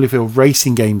genuinely feel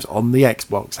racing games on the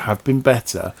Xbox have been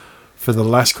better for the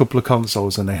last couple of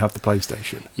consoles than they have the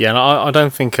PlayStation. Yeah, and I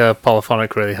don't think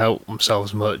Polyphonic really helped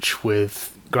themselves much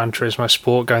with Gran Turismo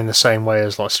Sport going the same way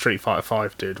as like Street Fighter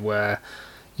 5 did, where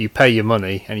you pay your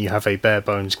money and you have a bare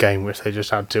bones game which they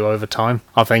just add to over time.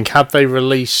 I think had they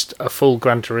released a full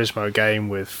Gran Turismo game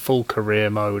with full career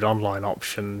mode, online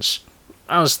options,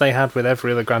 as they had with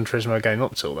every other Gran Turismo game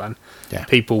up till then,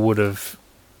 people would have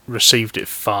received it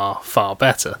far, far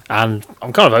better. And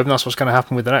I'm kind of hoping that's what's going to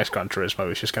happen with the next Gran Turismo.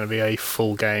 It's just going to be a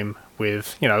full game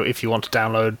with, if you want to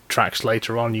download tracks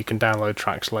later on, you can download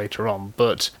tracks later on.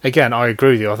 But again, I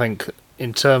agree with you. I think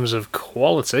in terms of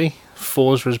quality,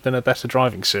 Forza has been a better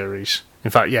driving series.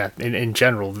 In fact, in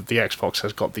general, the Xbox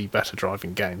has got the better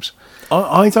driving games.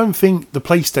 I don't think the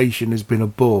PlayStation has been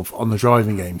above on the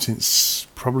driving game since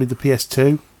probably the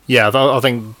PS2. Yeah, I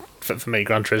think for me,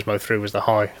 Gran Turismo 3 was the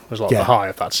high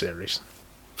of that series.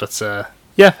 But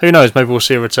who knows? Maybe we'll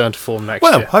see a return to form next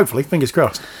year. Well, hopefully, fingers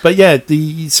crossed. But yeah,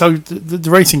 the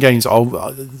racing games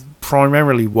are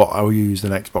primarily what I'll use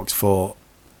an Xbox for.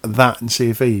 That and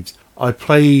Sea of Thieves. I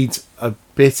played a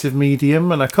bit of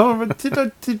Medium, and I can't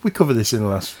remember. Did we cover this in the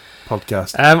last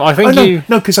podcast? I think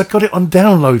no, because I got it on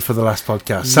download for the last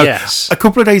podcast. So yes. A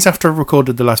couple of days after I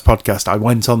recorded the last podcast, I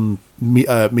went on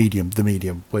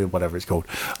Medium, whatever it's called,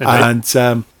 and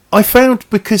I found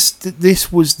because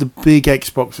this was the big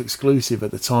Xbox exclusive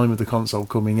at the time of the console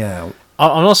coming out.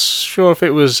 I'm not sure if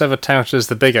it was ever touted as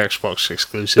the big Xbox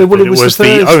exclusive, but it was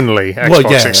the only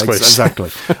Xbox exclusive. Exactly.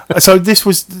 So this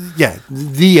was,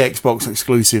 the Xbox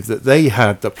exclusive that they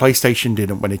had that PlayStation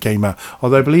didn't when it came out.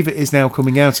 Although I believe it is now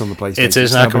coming out on the PlayStation. It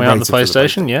is now coming out on the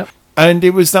PlayStation, yeah. And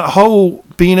it was that whole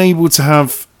being able to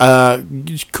have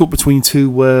cut between two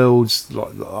worlds,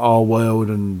 like our world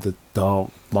and the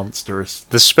dark, monstrous...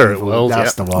 The spirit world,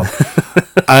 That's the one.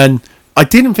 And I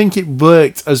didn't think it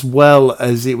worked as well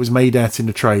as it was made out in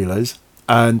the trailers,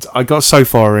 and I got so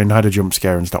far in, had a jump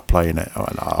scare and stopped playing it.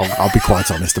 I'll be quite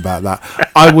honest about that.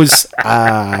 I was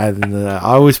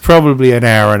probably an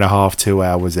hour and a half, 2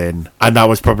 hours in, and that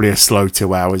was probably a slow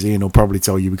 2 hours. Ian will probably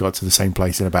tell you we got to the same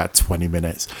place in about 20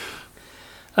 minutes.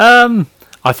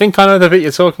 I think I know the bit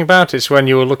you're talking about. It's when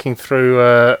you were looking through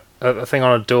a thing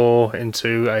on a door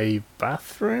into a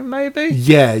bathroom, maybe?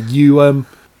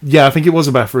 Yeah, I think it was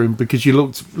a bathroom because you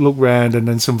looked round and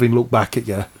then something looked back at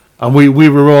you. And we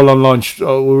were all on lunch, we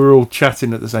were all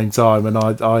chatting at the same time, and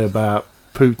I about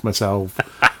pooped myself,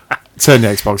 turned the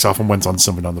Xbox off and went on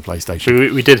something on the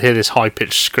PlayStation. We did hear this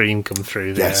high-pitched scream come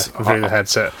through through the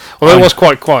headset. Although it was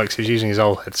quite quiet because he was using his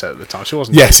old headset at the time, so it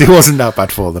wasn't... Yes, it wasn't that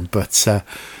bad for them, but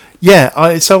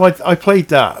I played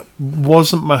that,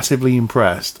 wasn't massively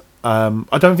impressed.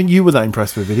 I don't think you were that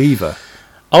impressed with it either.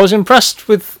 I was impressed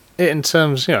with it in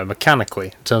terms, mechanically,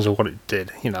 in terms of what it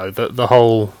did. The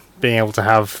whole being able to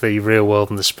have the real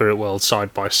world and the spirit world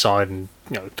side by side, and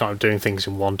kind of doing things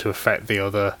in one to affect the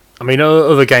other. I mean,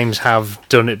 other games have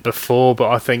done it before, but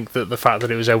I think that the fact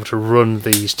that it was able to run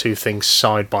these two things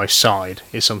side by side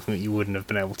is something that you wouldn't have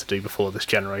been able to do before this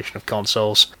generation of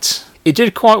consoles. It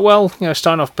did quite well,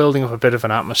 starting off building up a bit of an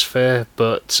atmosphere,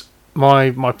 but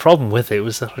my problem with it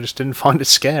was that I just didn't find it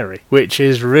scary, which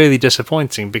is really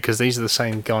disappointing because these are the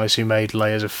same guys who made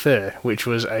Layers of Fear, which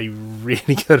was a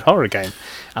really good horror game.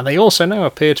 And they also now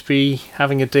appear to be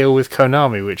having a deal with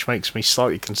Konami, which makes me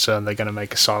slightly concerned they're going to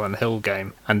make a Silent Hill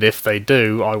game. And if they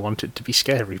do, I want it to be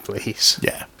scary, please.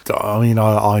 Yeah. I mean,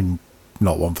 I'm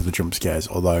not one for the jump scares,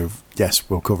 although, yes,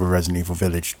 we'll cover Resident Evil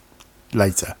Village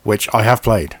later, which I have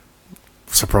played,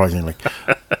 surprisingly.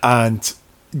 And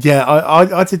yeah,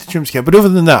 I did the jump scare, but other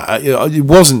than that, it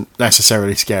wasn't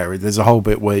necessarily scary. There's a whole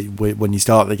bit where when you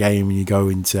start the game and you go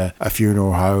into a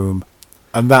funeral home,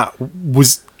 and that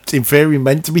was in theory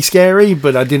meant to be scary,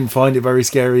 but I didn't find it very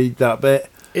scary, that bit.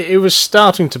 It was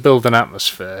starting to build an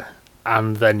atmosphere,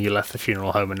 and then you left the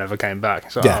funeral home and never came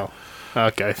back. So, yeah. Oh,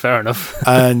 okay, fair enough.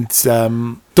 And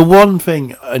the one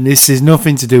thing, and this is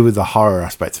nothing to do with the horror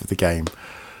aspect of the game,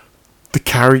 the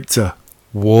character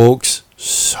walks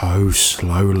so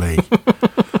slowly.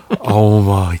 Oh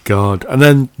my god. And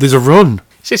then there's a run.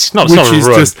 It's not a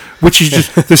run. Which is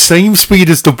just the same speed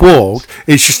as the walk.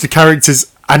 It's just the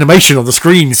character's animation on the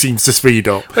screen seems to speed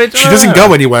up. She doesn't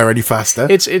go anywhere any faster.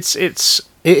 It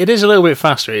is a little bit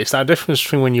faster. It's that difference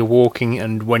between when you're walking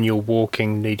and when you're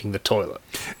walking needing the toilet.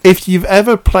 If you've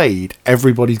ever played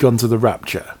Everybody's Gone to the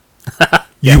Rapture,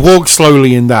 you walk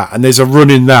slowly in that, and there's a run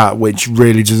in that which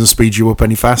really doesn't speed you up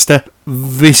any faster.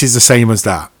 This is the same as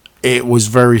that. It was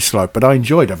very slow, but I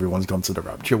enjoyed Everyone's Gone to the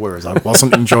Rapture, whereas I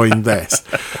wasn't enjoying this.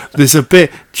 There's a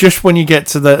bit, just when you get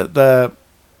to the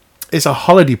it's a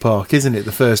holiday park, isn't it?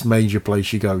 The first major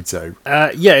place you go to.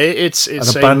 Yeah, it's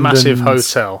a massive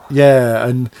hotel. Yeah,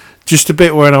 and just a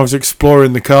bit when I was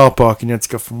exploring the car park and you had to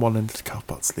go from one end of the car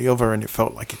park to the other, and it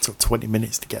felt like it took 20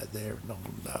 minutes to get there. And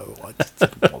no, I just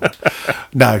didn't want to.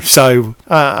 No, so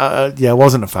yeah, I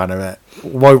wasn't a fan of it.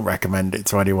 Won't recommend it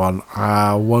to anyone.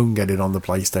 I won't get it on the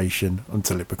PlayStation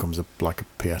until it becomes like a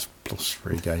PS Plus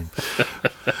free game.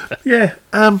 Yeah,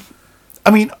 I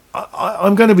mean,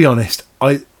 I'm going to be honest.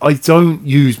 I don't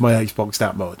use my Xbox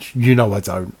that much. You know I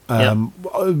don't.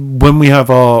 When we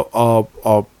have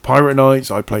our Pirate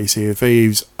Nights, I play Sea of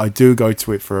Thieves. I do go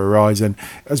to it for Horizon.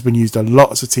 It has been used a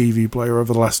lot as a TV player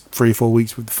over the last 3 or 4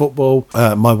 weeks with the football.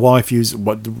 My wife uses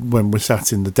when we're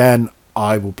sat in the den.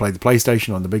 I will play the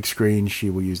PlayStation on the big screen.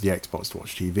 She will use the Xbox to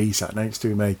watch TV sat next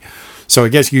to me. So it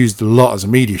gets used a lot as a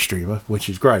media streamer, which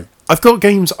is great. I've got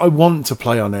games I want to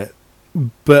play on it,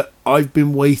 but I've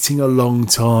been waiting a long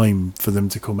time for them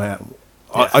to come out.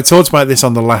 Yeah. I talked about this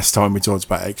on the last time we talked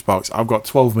about Xbox. I've got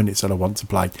 12 minutes that I want to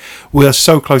play. We are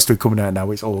so close to it coming out now.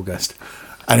 It's August.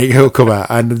 And it will come out.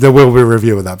 And there will be a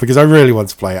review of that because I really want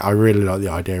to play it. I really like the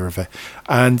idea of it.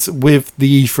 And with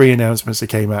the E3 announcements that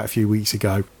came out a few weeks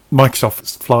ago,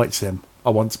 Microsoft's Flight Sim, I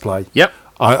want to play. Yep.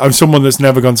 I'm someone that's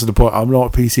never gone to the point. I'm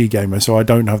not a PC gamer, so I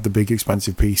don't have the big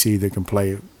expensive PC that can play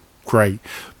it great.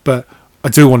 But I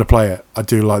do want to play it. I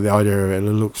do like the idea of it.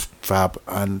 It looks fab.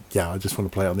 And yeah, I just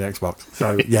want to play it on the Xbox.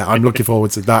 So yeah, I'm looking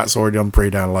forward to that. It's already on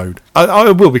pre-download.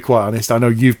 I will be quite honest. I know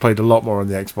you've played a lot more on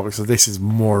the Xbox, so this is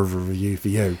more of a review for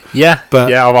you. Yeah, but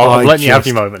yeah, I'm letting you have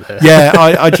your moment here. Yeah,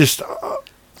 I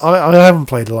haven't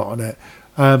played a lot on it.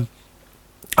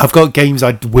 I've got games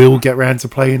I will get round to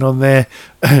playing on there.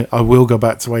 I will go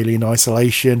back to Alien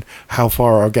Isolation. How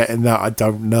far I'll get in that, I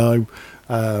don't know.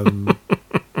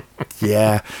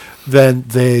 Yeah. Then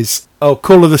there's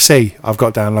Call of the Sea. I've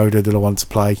got downloaded that I want to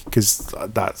play because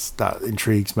that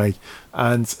intrigues me.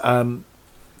 And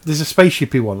there's a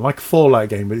spaceshipy one, like a Fallout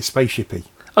game, but it's spaceshipy.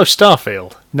 Oh,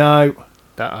 Starfield. No.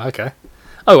 Okay.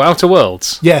 Oh, Outer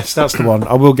Worlds. Yes, that's the one.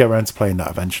 I will get around to playing that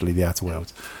eventually. The Outer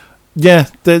Worlds. Yeah,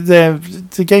 they're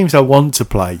the games I want to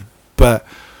play, but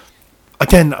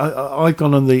again, I've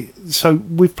gone on so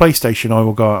with PlayStation, I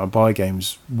will go out and buy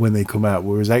games when they come out,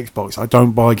 whereas Xbox, I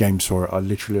don't buy games for it. I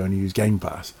literally only use Game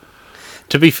Pass.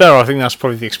 To be fair, I think that's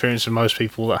probably the experience of most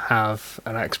people that have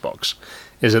an Xbox,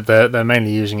 is that they're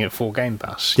mainly using it for Game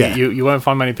Pass. Yeah. You won't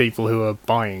find many people who are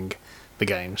buying the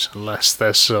games unless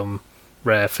there's some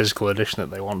rare physical edition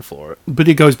that they want for it. But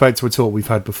it goes back to a talk we've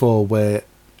had before where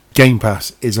Game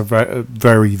Pass is a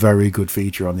very, very good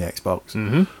feature on the Xbox.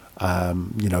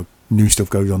 Mm-hmm. New stuff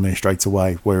goes on there straight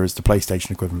away, whereas the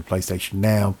PlayStation equivalent of PlayStation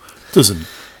Now doesn't.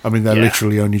 I mean, they're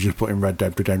literally only just putting Red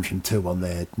Dead Redemption 2 on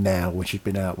there now, which has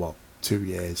been out, 2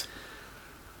 years?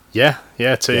 Yeah,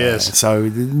 2 years. So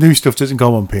the new stuff doesn't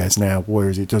go on PS Now,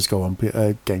 whereas it does go on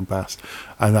Game Pass.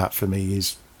 And that, for me,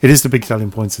 is the big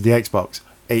selling point of the Xbox.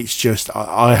 It's just,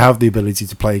 I have the ability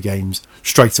to play games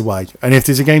straight away. And if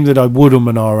there's a game that I would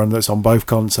and are on that's on both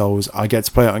consoles, I get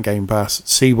to play it on Game Pass,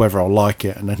 see whether I'll like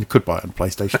it, and then could buy it on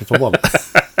PlayStation if I want.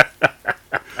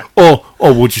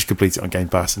 Or we'll just complete it on Game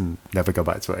Pass and never go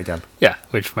back to it again. Yeah,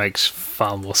 which makes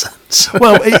far more sense.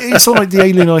 Well, it's like the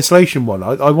Alien Isolation one.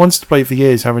 I wanted to play it for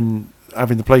years, having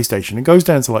the PlayStation. It goes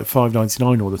down to like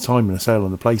 $5.99 all the time in a sale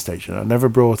on the PlayStation. I never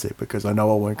brought it because I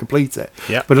know I won't complete it.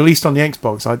 Yeah. But at least on the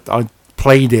Xbox, I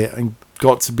played it and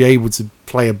got to be able to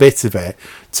play a bit of it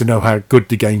to know how good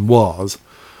the game was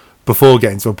before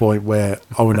getting to a point where,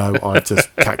 oh no, I've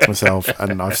just cacked myself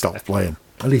and I've stopped playing.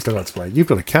 At least I got to play. You've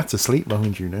got a cat asleep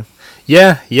behind you now.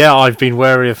 Yeah, I've been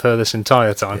wary of her this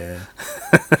entire time. Yeah.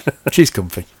 She's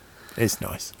comfy. It's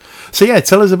nice. So yeah,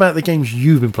 tell us about the games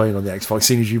you've been playing on the Xbox,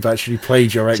 seeing as you've actually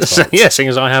played your Xbox. Yeah, seeing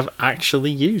as I have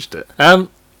actually used it. Well,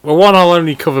 one I'll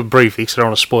only cover briefly because I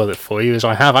don't want to spoil it for you, is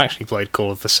I have actually played Call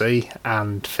of the Sea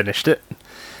and finished it.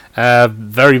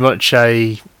 Very much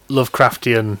a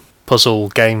Lovecraftian puzzle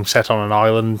game set on an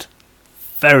island.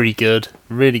 Very good,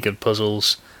 really good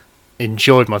puzzles.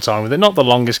 Enjoyed my time with it. Not the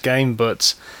longest game,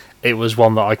 but it was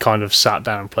one that I kind of sat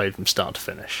down and played from start to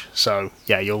finish. So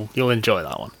yeah, you'll enjoy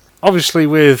that one. Obviously,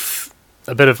 with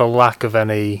a bit of a lack of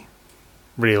any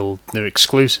real new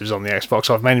exclusives on the Xbox,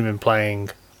 I've mainly been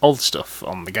playing old stuff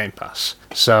on the Game Pass.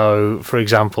 So, for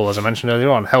example, as I mentioned earlier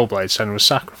on, Hellblade: Senua's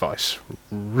Sacrifice.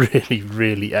 Really,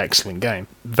 really excellent game.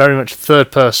 Very much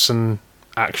third-person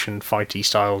action fighty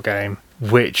style game,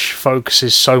 which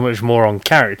focuses so much more on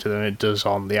character than it does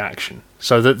on the action.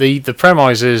 So that the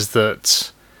premise is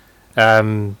that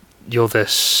you're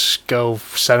this girl,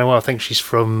 Senua, I think she's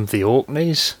from the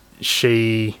Orkneys.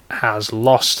 She has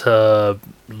lost her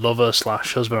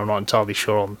lover/husband, I'm not entirely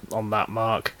sure on that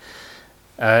mark.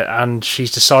 And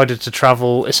she's decided to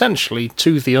travel essentially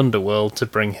to the underworld to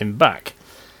bring him back.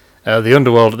 The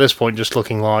underworld at this point just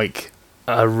looking like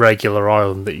a regular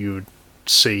island that you would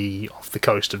see off the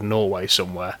coast of Norway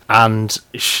somewhere. And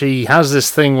she has this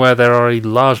thing where there are a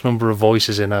large number of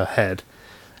voices in her head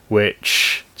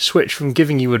which switch from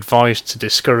giving you advice to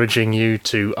discouraging you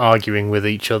to arguing with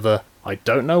each other. I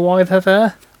don't know why they're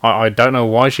there. I don't know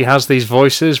why she has these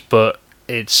voices, but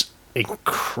it's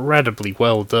incredibly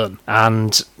well done.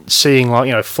 And seeing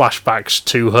flashbacks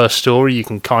to her story, you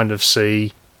can kind of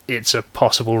see it's a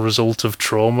possible result of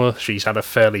trauma. She's had a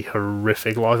fairly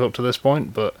horrific life up to this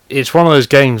point, but it's one of those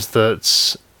games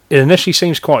that it initially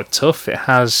seems quite tough. It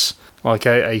has like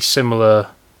a similar,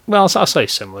 well, I'll say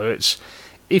similar. It's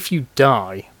if you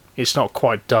die, it's not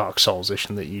quite Dark Souls-ish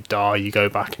in that you die, you go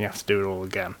back and you have to do it all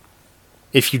again.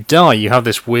 If you die, you have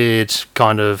this weird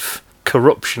kind of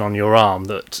corruption on your arm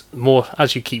that more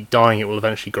as you keep dying, it will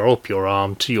eventually grow up your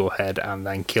arm to your head and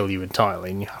then kill you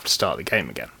entirely, and you have to start the game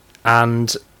again.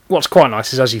 And what's quite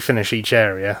nice is as you finish each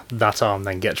area, that arm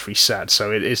then gets reset.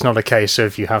 So it's not a case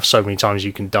of you have so many times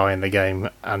you can die in the game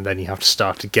and then you have to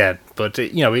start again. But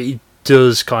it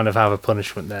does kind of have a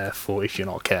punishment there for if you're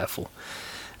not careful.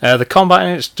 The combat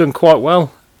in it's done quite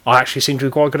well. I actually seem to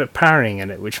be quite good at parrying in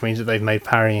it, which means that they've made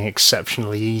parrying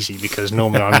exceptionally easy, because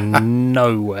normally I'm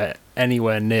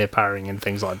anywhere near parrying in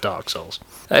things like Dark Souls.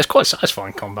 It's quite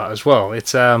satisfying combat as well.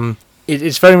 It's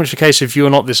very much a case of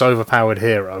you're not this overpowered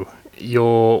hero.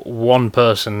 You're one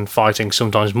person fighting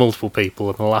sometimes multiple people,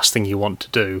 and the last thing you want to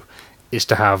do is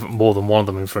to have more than one of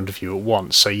them in front of you at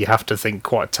once. So you have to think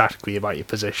quite tactically about your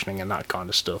positioning and that kind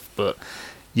of stuff. But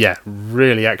yeah,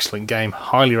 really excellent game.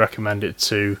 Highly recommend it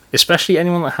to especially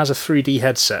anyone that has a 3D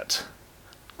headset,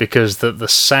 because the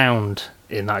sound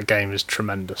in that game is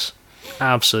tremendous.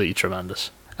 Absolutely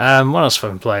tremendous. What else have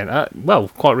I been playing?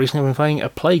 Quite recently I've been playing A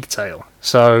Plague Tale.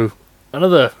 So,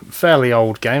 another fairly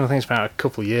old game. I think it's been out a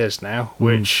couple of years now,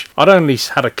 which I'd only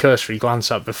had a cursory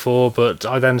glance at before, but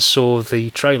I then saw the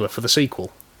trailer for the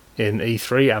sequel in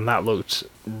E3, and that looked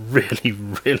really,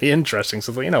 really interesting.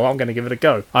 So I thought, I'm going to give it a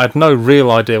go. I had no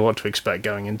real idea what to expect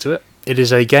going into it. It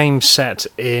is a game set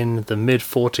in the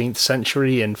mid-14th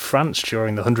century in France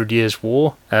during the 100 Years'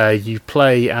 War. You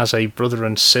play as a brother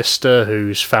and sister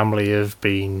whose family have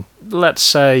been, let's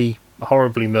say,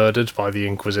 horribly murdered by the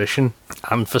Inquisition,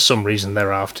 and for some reason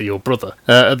they're after your brother.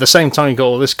 At the same time you've got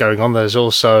all this going on, there's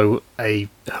also a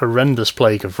horrendous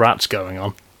plague of rats going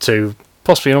on, to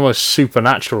possibly an almost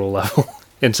supernatural level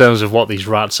in terms of what these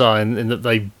rats are, in that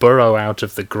they burrow out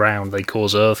of the ground, they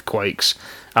cause earthquakes,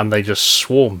 and they just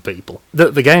swarm people.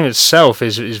 The game itself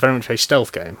is very much a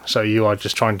stealth game, so you are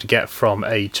just trying to get from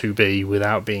A to B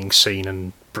without being seen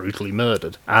and brutally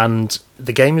murdered. And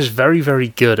the game is very, very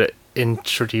good at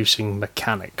introducing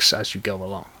mechanics as you go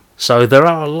along. So there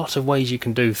are a lot of ways you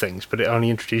can do things, but it only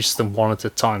introduces them one at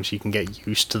a time so you can get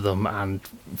used to them and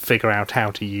figure out how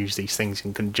to use these things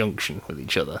in conjunction with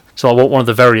each other. So one of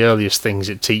the very earliest things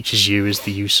it teaches you is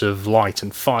the use of light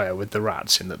and fire with the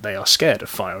rats, in that they are scared of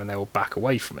fire and they will back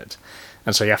away from it.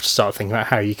 And so you have to start thinking about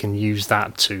how you can use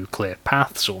that to clear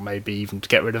paths, or maybe even to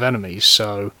get rid of enemies.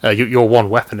 So your one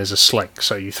weapon is a sling,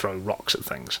 so you throw rocks at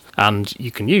things. And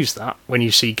you can use that when you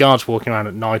see guards walking around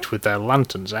at night with their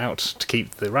lanterns out to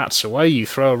keep the rats rats away, you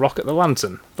throw a rock at the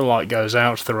lantern. The light goes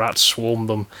out, the rats swarm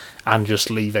them, and just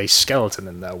leave a skeleton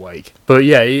in their wake. But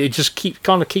yeah, it just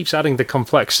keeps adding the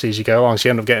complexity as you go along. So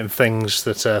you end up getting things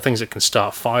that can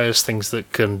start fires, things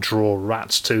that can draw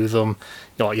rats to them.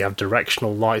 You have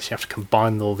directional lights. You have to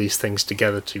combine all these things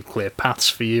together to clear paths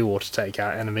for you or to take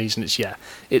out enemies. And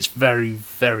it's very,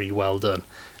 very well done.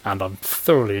 And I'm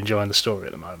thoroughly enjoying the story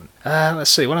at the moment. Let's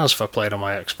see, what else have I played on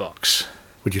my Xbox?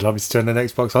 Would you like me to turn the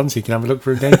Xbox on so you can have a look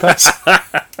for a Game Pass?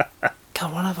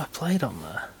 God, what have I played on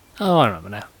there? Oh, I remember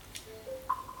now.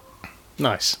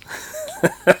 Nice.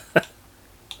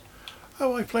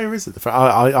 iPlayer is at the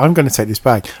front. I'm going to take this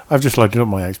back. I've just loaded up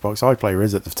my Xbox. iPlayer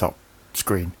is at the top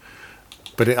screen.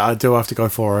 But I do have to go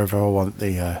for over. I want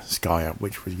the Sky app,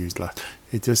 which was used last.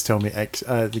 It does tell me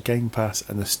the Game Pass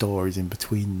and the store is in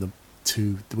between the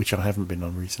two, which I haven't been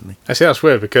on recently. I see, that's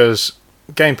weird because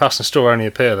Game Pass and store only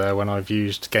appear there when I've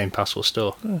used Game Pass or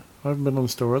store. I haven't been on the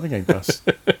store or the Game Pass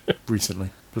recently.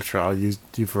 Literally, I used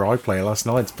you for iPlayer last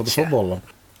night to put the football on.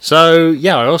 So,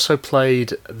 yeah, I also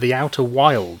played The Outer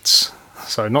Wilds.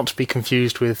 So, not to be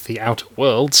confused with The Outer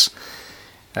Worlds,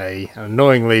 an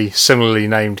annoyingly similarly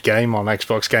named game on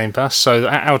Xbox Game Pass. So, The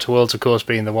Outer Worlds, of course,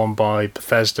 being the one by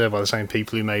Bethesda, by the same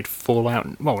people who made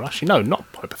Fallout. Well, actually, no, not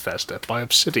by Bethesda, by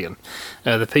Obsidian.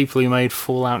 The people who made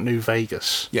Fallout New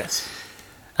Vegas. Yes.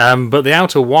 But The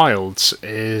Outer Wilds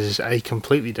is a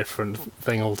completely different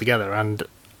thing altogether, and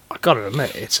I've got to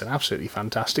admit, it's an absolutely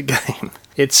fantastic game.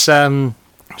 It's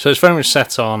it's very much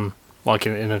set on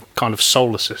in a kind of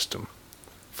solar system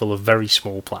full of very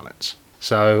small planets.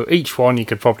 So each one you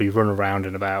could probably run around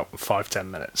in about 5-10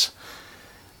 minutes.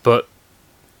 But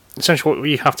essentially what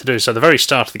you have to do, so the very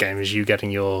start of the game is you getting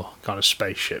your kind of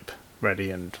spaceship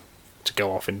ready and to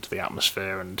go off into the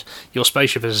atmosphere, and your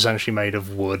spaceship is essentially made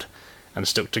of wood and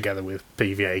stuck together with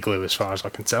PVA glue as far as I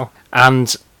can tell.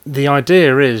 And the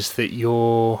idea is that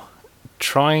you're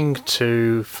trying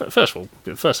to... First of all,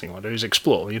 the first thing you want to do is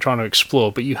explore. You're trying to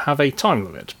explore, but you have a time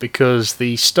limit because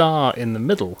the star in the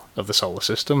middle of the solar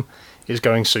system is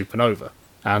going supernova.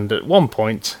 And at one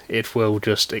point, it will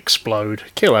just explode,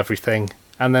 kill everything,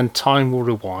 and then time will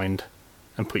rewind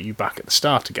and put you back at the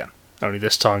start again. Only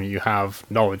this time you have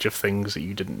knowledge of things that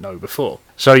you didn't know before.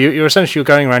 So you're essentially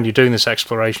going around, you're doing this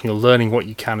exploration, you're learning what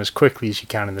you can as quickly as you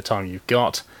can in the time you've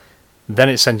got. Then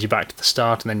it sends you back to the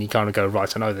start, and then you kind of go,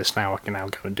 right, I know this now, I can now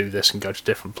go and do this and go to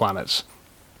different planets.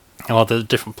 And the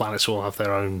different planets all have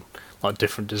their own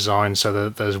different designs. So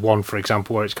there's one, for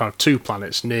example, where it's kind of two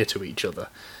planets near to each other,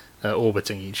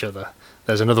 orbiting each other.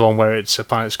 There's another one where it's a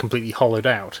planet that's completely hollowed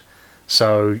out.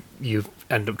 So you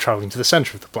end up travelling to the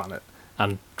centre of the planet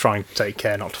and trying to take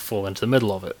care not to fall into the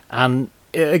middle of it. And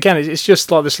again, it's just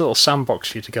like this little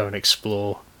sandbox for you to go and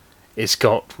explore. It's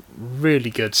got really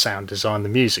good sound design. The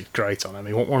music's great on it. I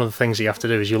mean, one of the things you have to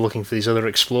do is you're looking for these other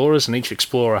explorers, and each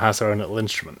explorer has their own little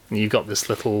instrument. And you've got this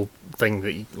little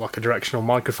thing like a directional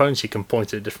microphone, so you can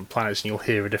point at different planets and you'll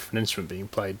hear a different instrument being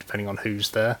played depending on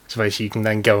who's there. So basically you can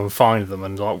then go and find them,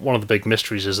 and one of the big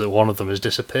mysteries is that one of them has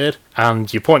disappeared.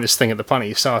 And you point this thing at the planet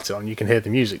you started on, you can hear the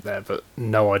music there, but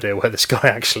no idea where this guy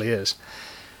actually is.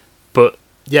 But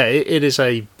yeah, it is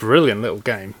a brilliant little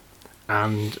game.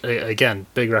 And again,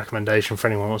 big recommendation for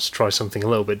anyone who wants to try something a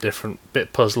little bit different,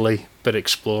 bit puzzly, bit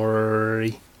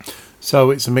explorer-y.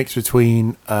 So it's a mix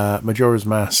between Majora's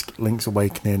Mask, Link's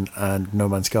Awakening, and No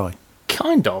Man's Sky?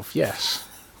 Kind of, yes.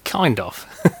 Kind of.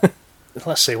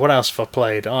 Let's see, what else have I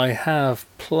played? I have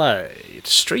played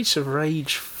Streets of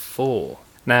Rage 4.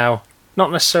 Now,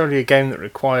 not necessarily a game that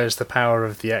requires the power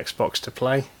of the Xbox to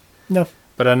play. No.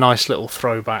 But a nice little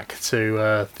throwback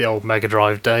to the old Mega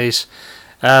Drive days.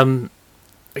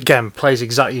 Again, plays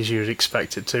exactly as you would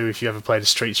expect it to if you ever played a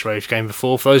Streets of Rage game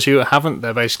before. For those of you who haven't,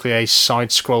 they're basically a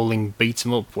side-scrolling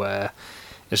beat-em-up where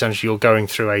essentially you're going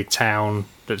through a town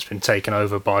that's been taken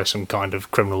over by some kind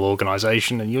of criminal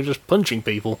organisation, and you're just punching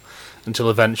people until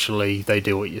eventually they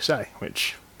do what you say,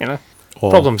 which,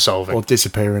 problem-solving. Or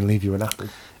disappear and leave you an apple.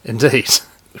 Indeed.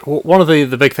 One of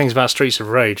the big things about Streets of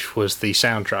Rage was the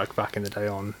soundtrack back in the day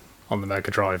on the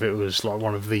Mega Drive. It was like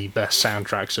one of the best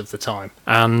soundtracks of the time.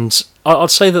 And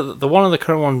I'd say that the one on the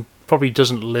current one probably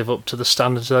doesn't live up to the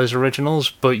standards of those originals,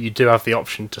 but you do have the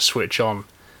option to switch on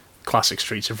classic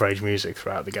Streets of Rage music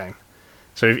throughout the game.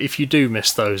 So if you do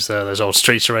miss those old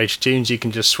Streets of Rage tunes, you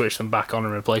can just switch them back on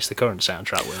and replace the current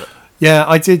soundtrack with it. Yeah,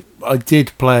 I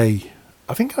did play...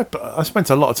 I think I spent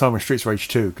a lot of time on Streets of Rage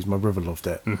 2 because my brother loved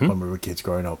it when we were kids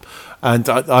growing up. And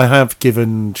I have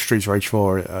given Streets of Rage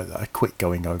 4 a quick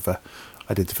going over.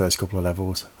 I did the first couple of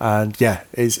levels. And yeah,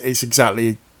 it's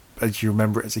exactly as you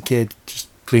remember it as a kid. Just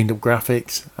cleaned up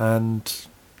graphics and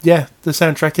Yeah, the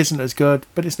soundtrack isn't as good,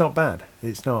 but it's not bad.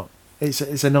 It's not.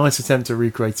 It's a nice attempt at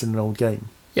recreating an old game.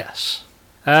 Yes.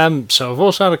 So I've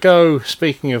also had a go,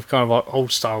 speaking of kind of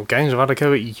old style games, I've had a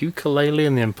go at Yooka-Laylee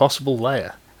and the Impossible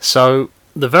Lair. So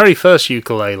the very first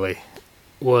Yooka-Laylee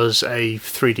was a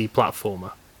 3D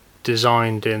platformer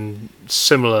designed in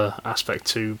similar aspect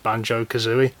to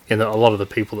Banjo-Kazooie, in that a lot of the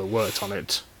people that worked on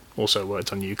it also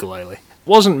worked on Yooka-Laylee.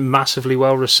 Wasn't massively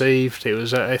well received. It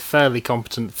was a fairly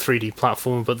competent 3D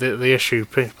platform, but the issue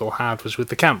people had was with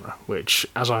the camera, which,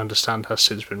 as I understand, has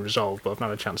since been resolved, but I've not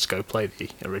had a chance to go play the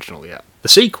original yet. The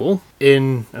sequel,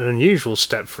 in an unusual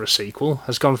step for a sequel,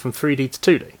 has gone from 3D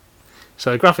to 2D.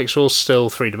 So the graphics are all still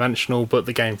three-dimensional, but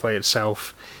the gameplay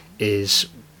itself is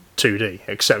 2D,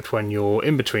 except when you're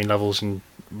in between levels and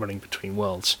running between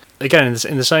worlds. Again,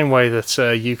 in the same way that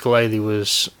Yooka-Laylee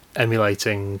was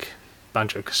emulating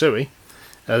Banjo-Kazooie,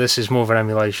 this is more of an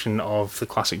emulation of the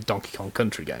classic Donkey Kong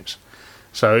Country games.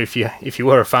 So if you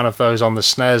were a fan of those on the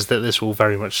SNES, this will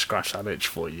very much scratch that itch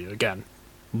for you. Again,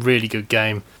 really good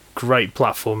game, great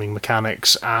platforming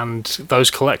mechanics, and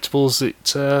those collectibles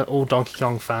that all Donkey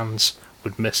Kong fans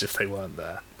would miss if they weren't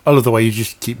there. I love the way you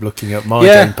just keep looking at my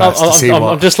Game Pass to see what...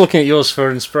 I'm just looking at yours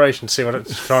for inspiration to see what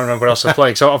to try and remember what else I've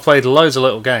played. So I've played loads of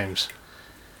little games.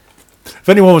 If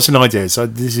anyone wants an idea, so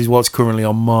this is what's currently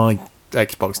on my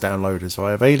Xbox downloader. So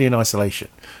I have Alien Isolation,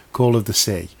 Call of the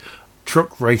Sea,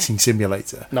 Truck Racing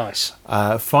Simulator. Nice.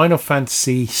 Final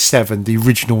Fantasy VII, the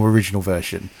original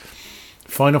version.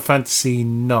 Final Fantasy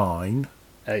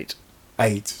 8,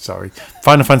 sorry.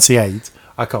 Final Fantasy 8.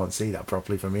 I can't see that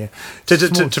properly from here.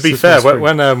 To be fair,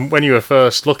 when you were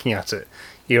first looking at it,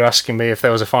 you were asking me if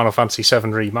there was a Final Fantasy VII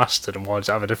remastered and why does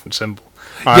it have a different symbol.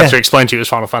 I had to explain to you it was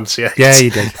Final Fantasy VIII. Yeah, you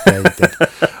did.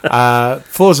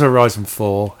 Forza Horizon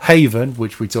 4, Haven,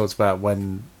 which we talked about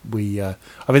when we... I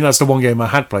think that's the one game I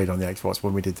had played on the Xbox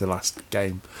when we did the last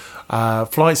game.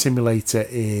 Flight Simulator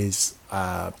is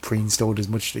pre-installed as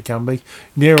much as it can be.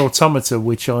 Nier Automata,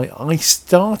 which I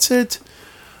started...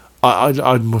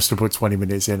 I must have put 20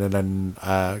 minutes in and then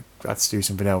had to do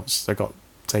something else. I got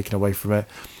taken away from it.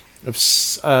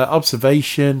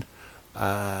 Observation,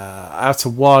 Outer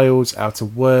Wilds, Outer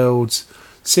Worlds,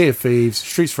 Sea of Thieves,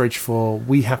 Streets of Rage 4,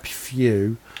 We Happy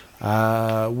Few,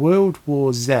 World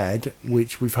War Z,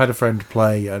 which we've had a friend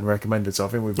play and recommended, so I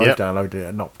think we've both downloaded it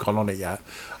and not gone on it yet,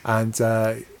 and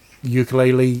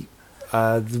Yooka-Laylee,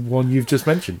 the one you've just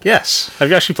mentioned. Yes. Have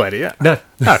you actually played it yet? No.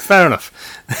 No, fair enough.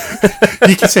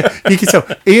 You can tell.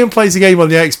 Ian plays a game on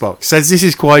the Xbox, says this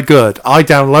is quite good. I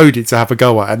download it to have a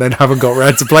go at and then haven't got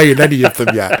around to playing any of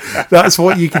them yet. That's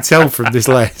what you can tell from this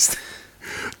list.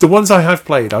 The ones I have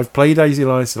played, I've played Alien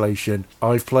Isolation,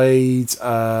 I've played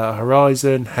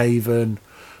Horizon, Haven,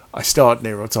 I started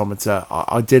Nier Automata,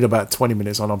 I did about 20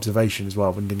 minutes on Observation as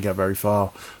well, but didn't get very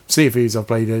far. Sea of Thieves I've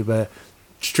played a bit.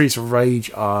 Streets of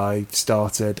Rage I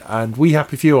started, and We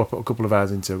Happy Few I put a couple of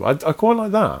hours into. I quite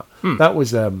like that. That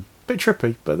was a bit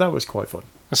trippy, but that was quite fun.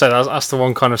 I say that's the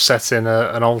one kind of set in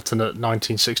an alternate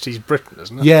 1960s Britain,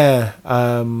 isn't it? Yeah,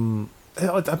 I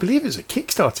believe it was a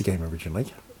Kickstarter game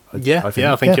originally. I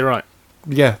think you're right.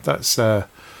 Yeah, that's a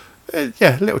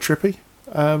little trippy.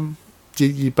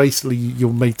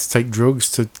 You're made to take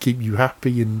drugs to keep you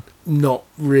happy and not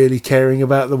really caring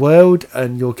about the world,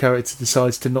 and your character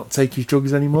decides to not take his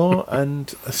drugs anymore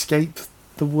and escape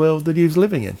the world that he was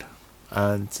living in.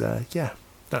 And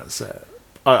that's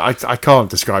I can't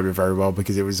describe it very well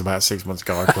because it was about 6 months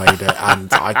ago I played it,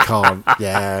 and I can't.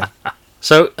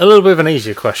 So a little bit of an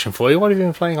easier question for you: what have you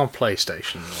been playing on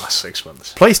PlayStation in the last 6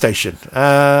 months? PlayStation.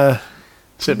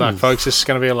 Sit back, folks. This is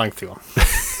going to be a lengthy one.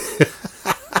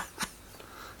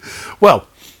 Well,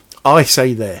 I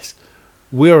say this.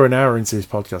 We're an hour into this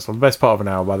podcast, or the best part of an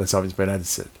hour by the time it's been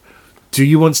edited. Do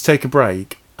you want to take a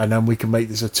break, and then we can make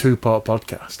this a 2-part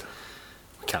podcast?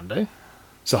 We can do.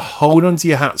 So hold on to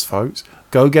your hats, folks.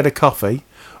 Go get a coffee.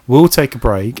 We'll take a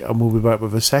break, and we'll be back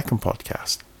with a second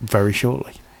podcast very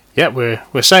shortly. Yeah, we're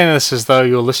saying this as though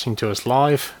you're listening to us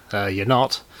live. You're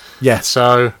not. Yes.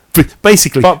 So...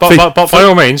 basically, but by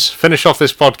all means, finish off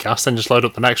this podcast and just load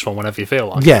up the next one whenever you feel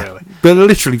like. Yeah, really. But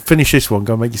literally finish this one,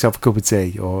 go make yourself a cup of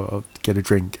tea or get a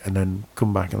drink, and then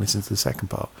come back and listen to the second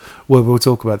part, where we'll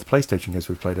talk about the PlayStation games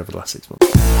we've played over the last 6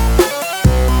 months.